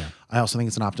 Yeah. I also think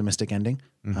it's an optimistic ending.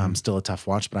 Still a tough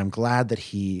watch, but I'm glad that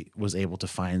he was able to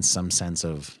find some sense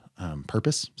of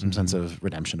purpose, some sense of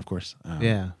redemption, of course.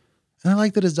 Yeah. And I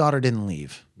like that his daughter didn't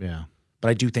leave. Yeah. But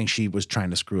I do think she was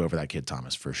trying to screw over that kid,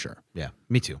 Thomas, for sure. Yeah,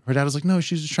 me too. Her dad was like, no,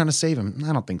 she was just trying to save him.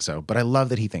 I don't think so. But I love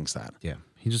that he thinks that. Yeah.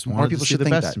 He just More wanted people to see should the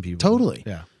think best that. in people. Totally.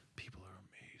 Yeah. People are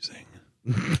amazing.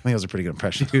 I think that was a pretty good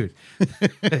impression. Dude.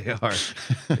 They are.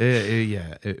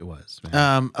 Yeah, it was,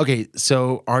 man. Okay,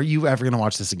 so are you ever going to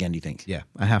watch this again, do you think? Yeah,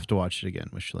 I have to watch it again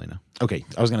with Shalina. Okay,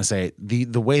 I was going to say, the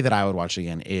way that I would watch it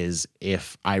again is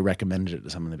if I recommended it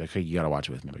to someone, they'd be like, hey, you got to watch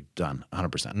it with me. Like, done,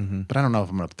 100%. But I don't know if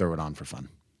I'm going to throw it on for fun.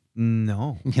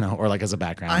 No. Or like as a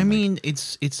background. I mean,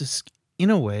 it's in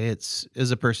a way, it's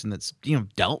as a person that's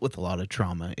dealt with a lot of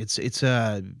trauma. It's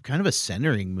a kind of a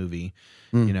centering movie.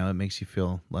 It makes you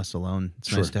feel less alone.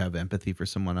 It's nice to have empathy for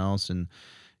someone else, and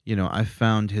I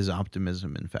found his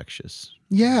optimism infectious.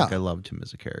 Yeah, I loved him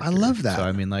as a character. I love that. So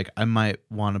I might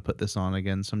want to put this on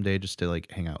again someday just to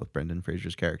hang out with Brendan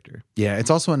Fraser's character. Yeah, it's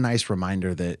also a nice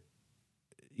reminder that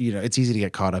it's easy to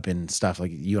get caught up in stuff like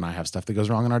you and I have stuff that goes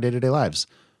wrong in our day-to-day lives.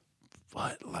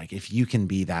 But if you can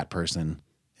be that person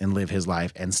and live his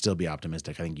life and still be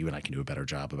optimistic, I think you and I can do a better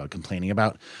job about complaining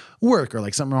about work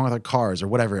or something wrong with our cars or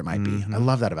whatever it might be. I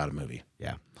love that about a movie.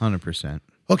 Yeah, 100%.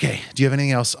 Okay, do you have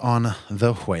anything else on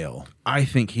The Whale? I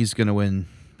think he's going to win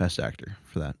Best Actor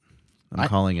for that. I'm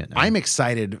calling it now. I'm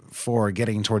excited for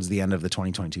getting towards the end of the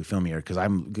 2022 film year because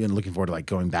I'm looking forward to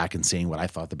going back and seeing what I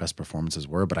thought the best performances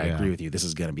were. But I agree with you. This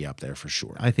is going to be up there for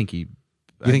sure. I think You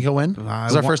think he'll win?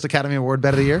 Is our first Academy Award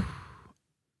bet of the year?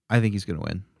 I think he's going to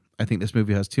win. I think this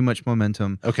movie has too much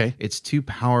momentum. Okay. It's too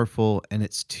powerful and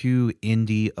it's too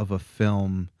indie of a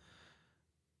film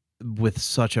with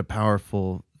such a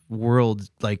powerful world.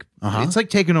 It's like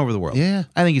taking over the world. Yeah.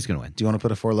 I think he's going to win. Do you want to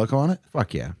put a Four Loko on it?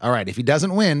 Fuck yeah. All right. If he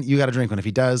doesn't win, you got to drink one. If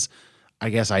he does, I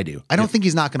guess I do. I don't think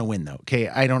he's not going to win, though. Okay.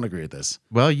 I don't agree with this.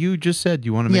 Well, you just said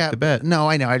you want to make the bet. No,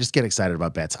 I know. I just get excited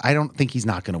about bets. I don't think he's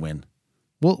not going to win.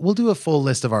 We'll do a full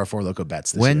list of our Four Loko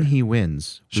bets this year. When he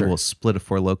wins, Sure. we will split a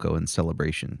Four Loko in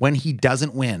celebration. When he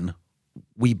doesn't win,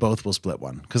 we both will split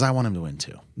one because I want him to win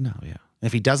too. No, yeah.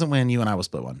 If he doesn't win, you and I will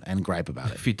split one and gripe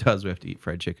about it. If he does, we have to eat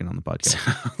fried chicken on the podcast.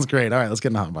 That's great. All right, let's get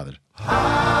into Hot and Bothered.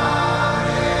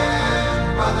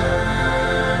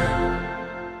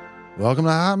 Welcome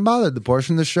to Hot and Bothered, the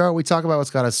portion of the show where we talk about what's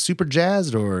got us super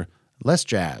jazzed or less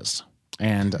jazzed.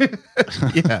 And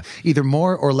Yeah. either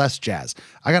more or less jazz.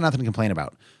 I got nothing to complain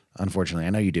about, unfortunately.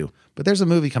 I know you do. But there's a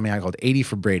movie coming out called 80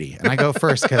 for Brady. And I go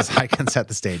first because I can set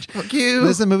the stage. Fuck you.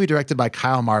 This is a movie directed by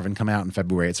Kyle Marvin, coming out in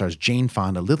February. It stars Jane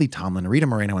Fonda, Lily Tomlin, Rita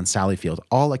Moreno, and Sally Field,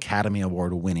 all Academy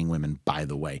Award winning women, by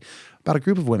the way. About a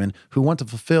group of women who want to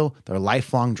fulfill their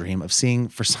lifelong dream of seeing,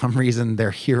 for some reason, their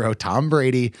hero, Tom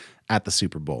Brady, at the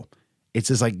Super Bowl. It's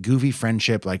this goofy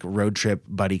friendship, road trip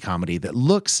buddy comedy that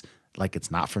looks like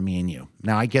it's not for me and you.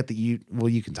 Now, I get that you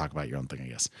can talk about your own thing, I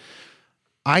guess.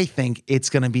 I think it's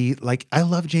going to be I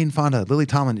love Jane Fonda, Lily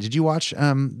Tomlin. Did you watch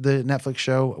the Netflix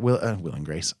show Will and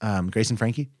Grace? Grace and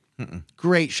Frankie? Mm-mm.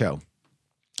 Great show.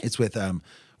 It's with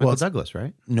Michael Douglas,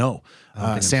 right? No,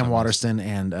 I'm Sam thinking Waterston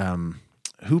and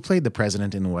who played the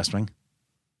president in The West Wing?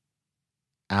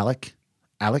 Alec.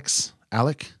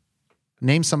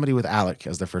 Name somebody with Alec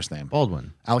as their first name.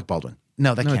 Baldwin. Alec Baldwin.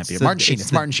 No, that can't be it. Martin Sheen.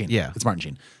 It's Martin Sheen. Yeah, it's Martin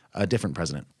Sheen. A different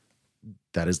president.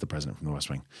 That is the president from The West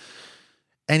Wing.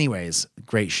 Anyways,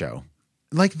 great show.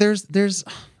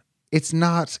 It's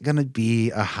not going to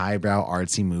be a highbrow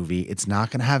artsy movie. It's not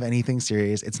going to have anything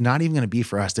serious. It's not even going to be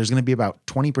for us. There's going to be about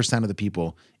 20% of the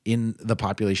people in the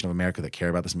population of America that care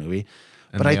about this movie.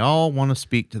 And they all want to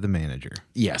speak to the manager.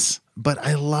 Yes. But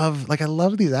I love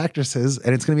these actresses,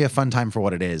 and it's going to be a fun time for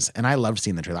what it is. And I loved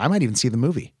seeing the trailer. I might even see the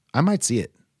movie. I might see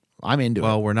it. I'm into it.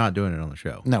 Well, we're not doing it on the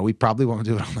show. No, we probably won't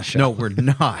do it on the show. No, we're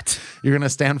not. You're going to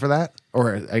stand for that?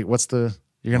 Or you're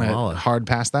going to hard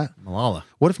pass that? Malala.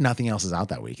 What if nothing else is out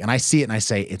that week? And I see it and I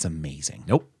say, it's amazing.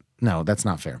 Nope. No, that's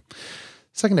not fair.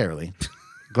 Secondarily,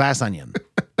 Glass Onion.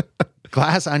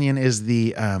 Glass Onion is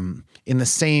in the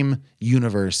same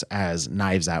universe as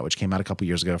Knives Out, which came out a couple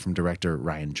years ago from director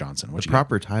Rian Johnson. The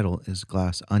proper title is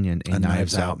Glass Onion, a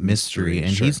Knives Out mystery.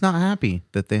 And sure. He's not happy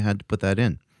that they had to put that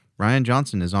in. Rian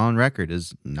Johnson is on record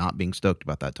as not being stoked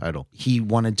about that title. He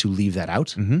wanted to leave that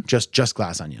out? Mm-hmm. Just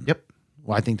Glass Onion? Yep.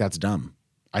 Well, I think that's dumb.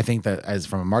 I think that as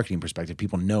from a marketing perspective,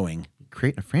 people knowing.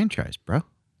 Create a franchise, bro.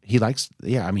 He may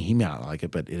not like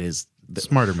it, but it is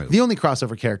smarter move. The only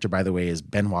crossover character, by the way, is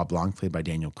Benoit Blanc, played by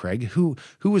Daniel Craig, who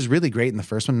was really great in the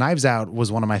first one. Knives Out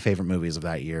was one of my favorite movies of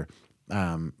that year.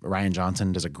 Rian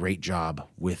Johnson does a great job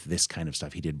with this kind of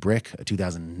stuff. He did Brick, a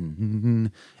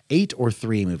 2008 or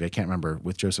 3 movie, I can't remember,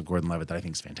 with Joseph Gordon-Levitt that I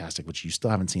think is fantastic, which you still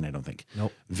haven't seen, I don't think.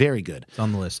 Nope. Very good. It's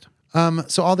on the list.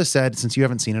 So all this said, since you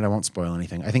haven't seen it, I won't spoil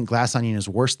anything. I think Glass Onion is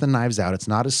worse than Knives Out. It's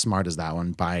not as smart as that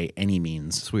one by any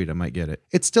means. Sweet, I might get it.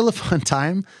 It's still a fun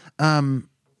time,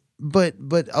 but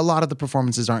a lot of the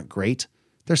performances aren't great.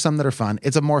 There's some that are fun.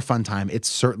 It's a more fun time. It's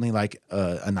certainly like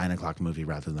a 9 o'clock movie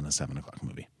rather than a 7 o'clock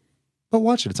movie. But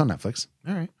watch it. It's on Netflix.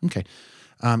 All right. Okay.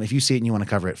 If you see it and you want to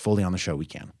cover it fully on the show, we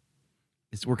can.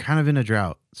 We're kind of in a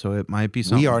drought, so it might be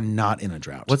something. We are not in a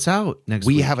drought. What's out next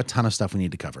week? We have a ton of stuff we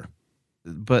need to cover.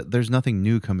 But there's nothing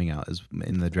new coming out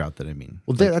in the drought that I mean.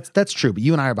 Well, that's true, but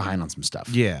you and I are behind on some stuff.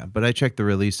 Yeah, but I checked the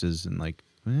releases and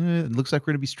It looks like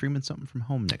we're going to be streaming something from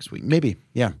home next week. Maybe.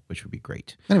 Yeah. Which would be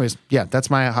great. Anyways, yeah, that's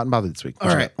my hot and bothered this week.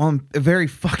 All right. Well, I'm very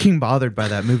fucking bothered by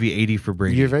that movie 80 for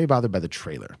Brady. You're very bothered by the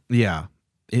trailer. Yeah.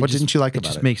 What didn't you like about it?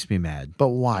 It just makes me mad. But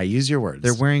why? Use your words.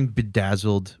 They're wearing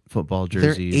bedazzled football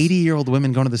jerseys. They're 80-year-old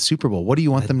women going to the Super Bowl. What do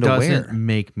you want them to wear? Doesn't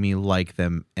make me like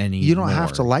them anymore. You don't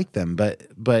have to like them, but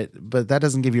that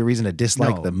doesn't give you a reason to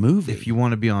dislike the movie. If you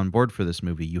want to be on board for this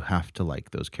movie, you have to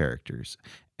like those characters,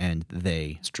 and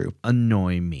it's true.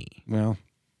 Annoy me. Well,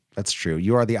 that's true.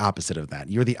 You are the opposite of that.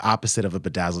 You're the opposite of a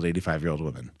bedazzled 85-year-old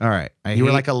woman. All right. You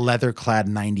were like a leather-clad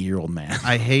 90-year-old man.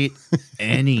 I hate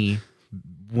any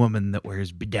woman that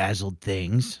wears bedazzled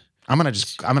things. I'm gonna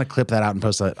clip that out and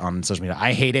post that on social media.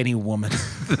 I hate any woman.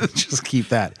 Just keep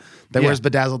that wears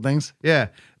bedazzled things. Yeah,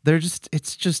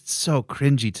 it's just so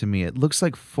cringy to me. It looks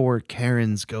like 4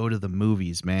 Karens go to the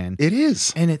movies, man. It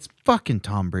is, and it's fucking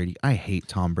Tom Brady. I hate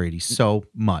Tom Brady so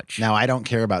much. Now I don't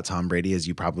care about Tom Brady, as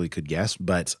you probably could guess,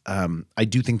 but I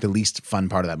do think the least fun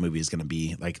part of that movie is going to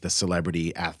be like the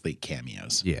celebrity athlete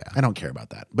cameos. Yeah, I don't care about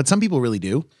that, but some people really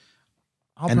do.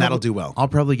 That'll do well. I'll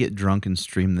probably get drunk and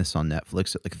stream this on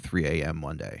Netflix at like 3 a.m.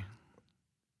 one day.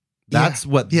 That's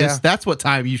that's what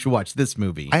time you should watch this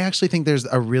movie. I actually think there's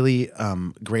a really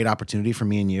great opportunity for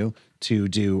me and you to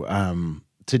do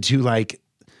like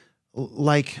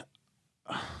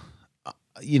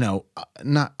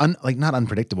not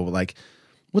unpredictable, but like,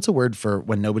 what's a word for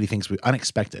when nobody thinks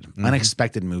unexpected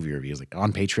movie reviews, like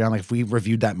on Patreon. Like if we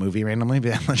reviewed that movie randomly,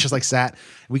 it's just like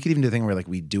we could even do a thing where like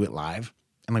we do it live.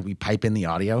 And like we pipe in the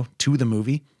audio to the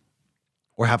movie,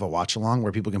 or have a watch along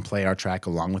where people can play our track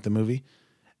along with the movie,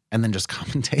 and then just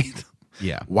commentate.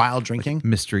 Yeah, while drinking. Like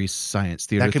Mystery Science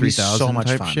Theater. That could be so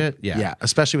much fun. Shit. Yeah,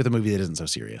 especially with a movie that isn't so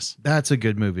serious. That's a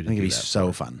good movie. I think it'd be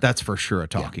so fun. That's for sure a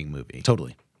talking movie.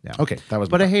 Totally. Yeah. Okay, that was.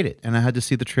 But I hate it, and I had to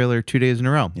see the trailer 2 days in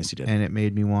a row. Yes, you did, and it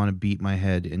made me want to beat my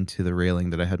head into the railing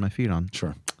that I had my feet on.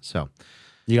 Sure. So.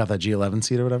 You got that G11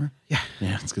 seat or whatever? Yeah.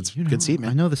 Yeah, it's good. Good seat, man.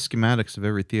 I know the schematics of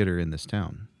every theater in this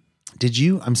town. Did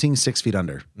you? I'm seeing 6 Feet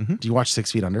Under. Mm-hmm. Do you watch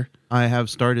 6 Feet Under? I have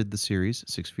started the series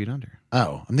 6 Feet Under.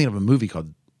 Oh, I'm thinking of a movie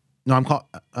called. No, I'm called.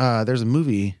 There's a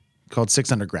movie called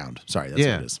 6 Underground. Sorry, that's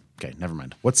what it is. Okay, never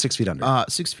mind. What's 6 Feet Under?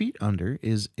 6 Feet Under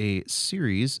is a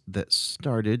series that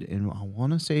started in, I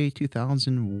want to say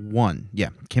 2001. Yeah,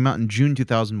 came out in June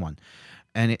 2001,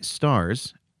 and it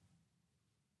stars.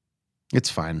 It's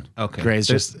fine. Okay. Gray's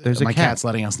there's my cat's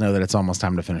letting us know that it's almost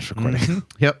time to finish recording. Mm-hmm.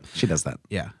 Yep. She does that.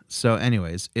 Yeah. So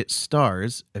anyways, it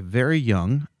stars a very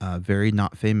young, very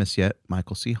not famous yet,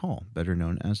 Michael C. Hall, better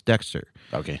known as Dexter.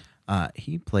 Okay.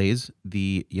 He plays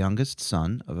the youngest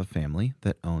son of a family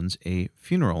that owns a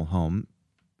funeral home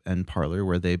and parlor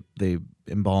where they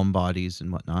embalm bodies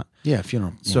and whatnot. Yeah,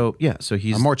 funeral. Yeah. So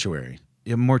he's a mortuary.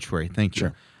 A mortuary. Thank you.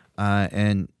 Sure.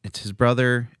 And it's his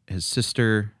brother, his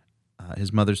sister.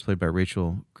 His mother's played by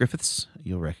Rachel Griffiths.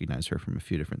 You'll recognize her from a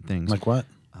few different things. Like what?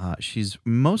 She's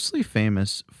mostly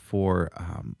famous for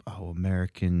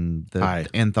the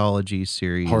anthology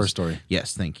series Horror Story.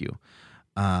 Yes, thank you.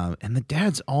 And the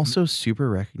dad's also super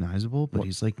recognizable, but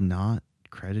he's like not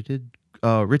credited.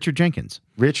 Richard Jenkins.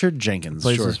 Richard Jenkins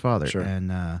plays his father, Sure.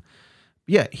 And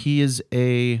he is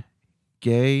a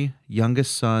gay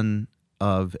youngest son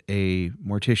of a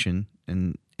mortician,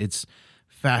 and it's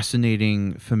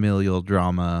fascinating familial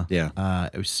drama. Yeah. I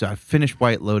finished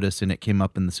White Lotus and it came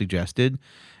up in the suggested,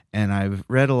 and I've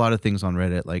read a lot of things on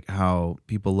Reddit, like how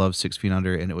people love 6 Feet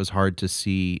Under, and it was hard to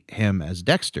see him as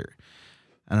Dexter.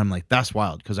 And I'm like, that's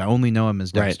wild, because I only know him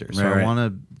as Dexter. Right, so right. I want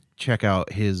to check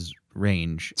out his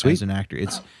range Sweet. as an actor.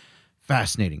 It's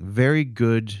fascinating. Very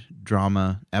good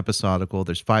drama, episodical.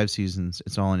 There's 5 seasons.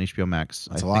 It's all on HBO Max.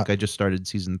 That's I a lot. think I just started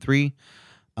season 3.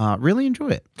 Really enjoy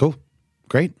it. Cool.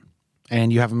 Great.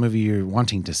 And you have a movie you're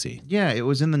wanting to see. Yeah, it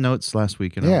was in the notes last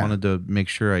week, and I wanted to make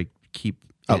sure I keep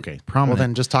it prominent. Well,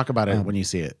 then just talk about it when you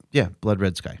see it. Yeah, Blood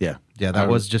Red Sky. Yeah. That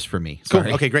was just for me. Cool.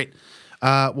 Sorry. Okay, great.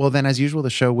 Well, then, as usual, the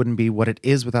show wouldn't be what it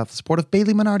is without the support of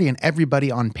Bailey Minardi and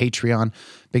everybody on Patreon.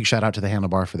 Big shout out to the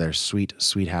Handlebar for their sweet,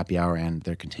 sweet happy hour and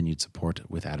their continued support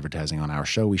with advertising on our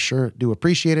show. We sure do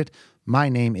appreciate it. My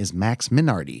name is Max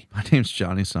Minardi. My name's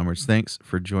Johnny Summers. Thanks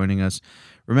for joining us.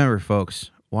 Remember, folks,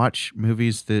 watch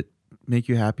movies that make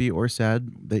you happy or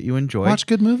sad that you enjoy. Watch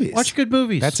good movies. Watch good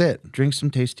movies. That's it. Drink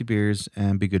some tasty beers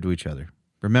and be good to each other.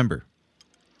 Remember,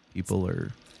 people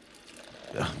are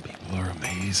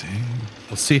amazing.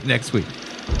 We'll see you next week. Report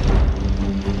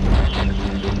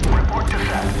to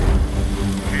set.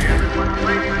 Everyone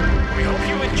ready? We hope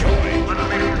you enjoy. Let's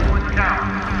make this one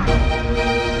down.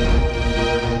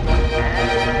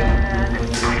 And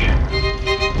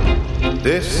action.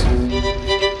 This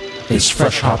is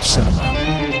Fresh Hop Cinema.